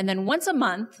 And then once a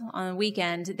month on a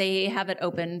weekend, they have it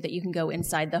open that you can go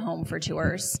inside the home for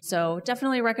tours. So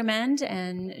definitely recommend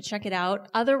and check it out.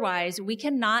 Otherwise, we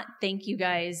cannot thank you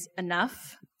guys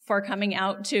enough for coming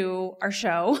out to our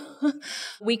show.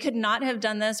 We could not have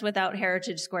done this without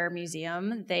Heritage Square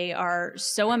Museum. They are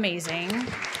so amazing.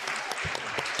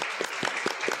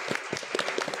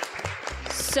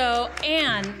 So,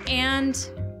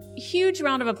 and huge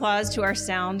round of applause to our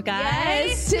sound guy.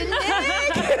 Yes, to Nick.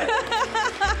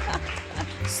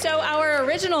 So our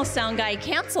original sound guy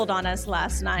canceled on us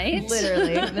last night.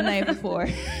 Literally, the night before.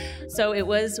 So it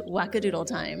was wackadoodle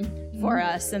time for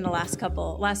us in the last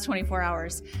 24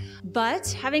 hours. But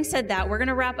having said that, we're going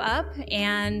to wrap up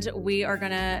and we are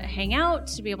going to hang out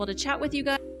to be able to chat with you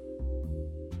guys.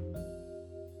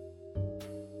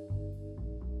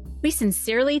 We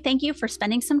sincerely thank you for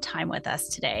spending some time with us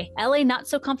today. LA Not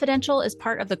So Confidential is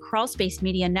part of the Crawl Space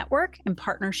Media Network in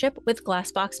partnership with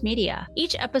Glassbox Media.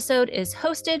 Each episode is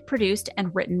hosted, produced,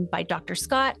 and written by Dr.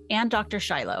 Scott and Dr.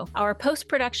 Shiloh. Our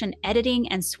post-production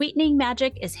editing and sweetening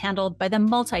magic is handled by the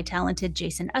multi-talented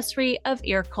Jason Usry of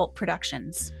Ear Cult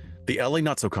Productions. The LA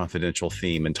Not So Confidential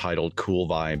theme entitled Cool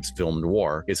Vibes Film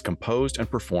Noir is composed and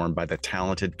performed by the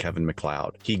talented Kevin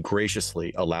MacLeod. He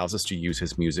graciously allows us to use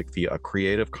his music via a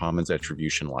Creative Commons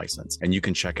Attribution license, and you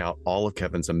can check out all of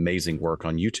Kevin's amazing work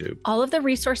on YouTube. All of the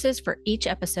resources for each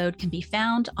episode can be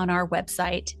found on our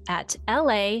website at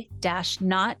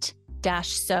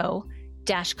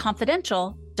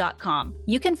la-not-so-confidential.com.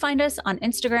 You can find us on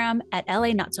Instagram at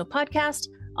LA Not So Podcast,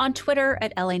 on Twitter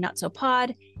at LA Not So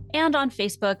Pod, and on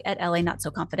Facebook at LA Not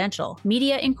So Confidential.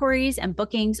 Media inquiries and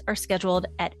bookings are scheduled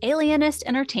at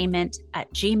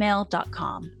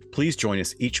alienistentertainment@gmail.com. Please join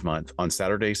us each month on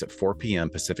Saturdays at 4 p.m.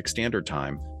 Pacific Standard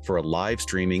Time for a live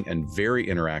streaming and very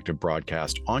interactive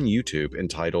broadcast on YouTube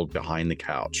entitled Behind the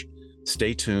Couch.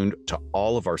 Stay tuned to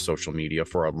all of our social media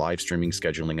for our live streaming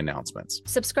scheduling announcements.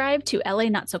 Subscribe to LA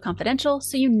Not So Confidential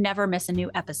so you never miss a new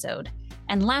episode.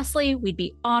 And lastly, we'd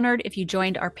be honored if you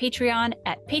joined our Patreon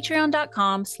at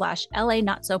patreon.com/LA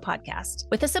Not So Podcast.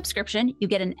 With a subscription, you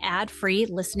get an ad-free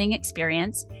listening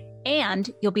experience,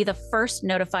 and you'll be the first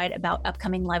notified about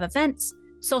upcoming live events,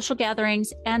 social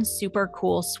gatherings, and super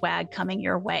cool swag coming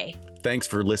your way. Thanks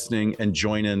for listening, and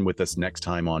join in with us next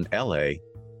time on LA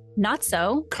Not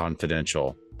So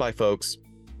Confidential. Bye, folks.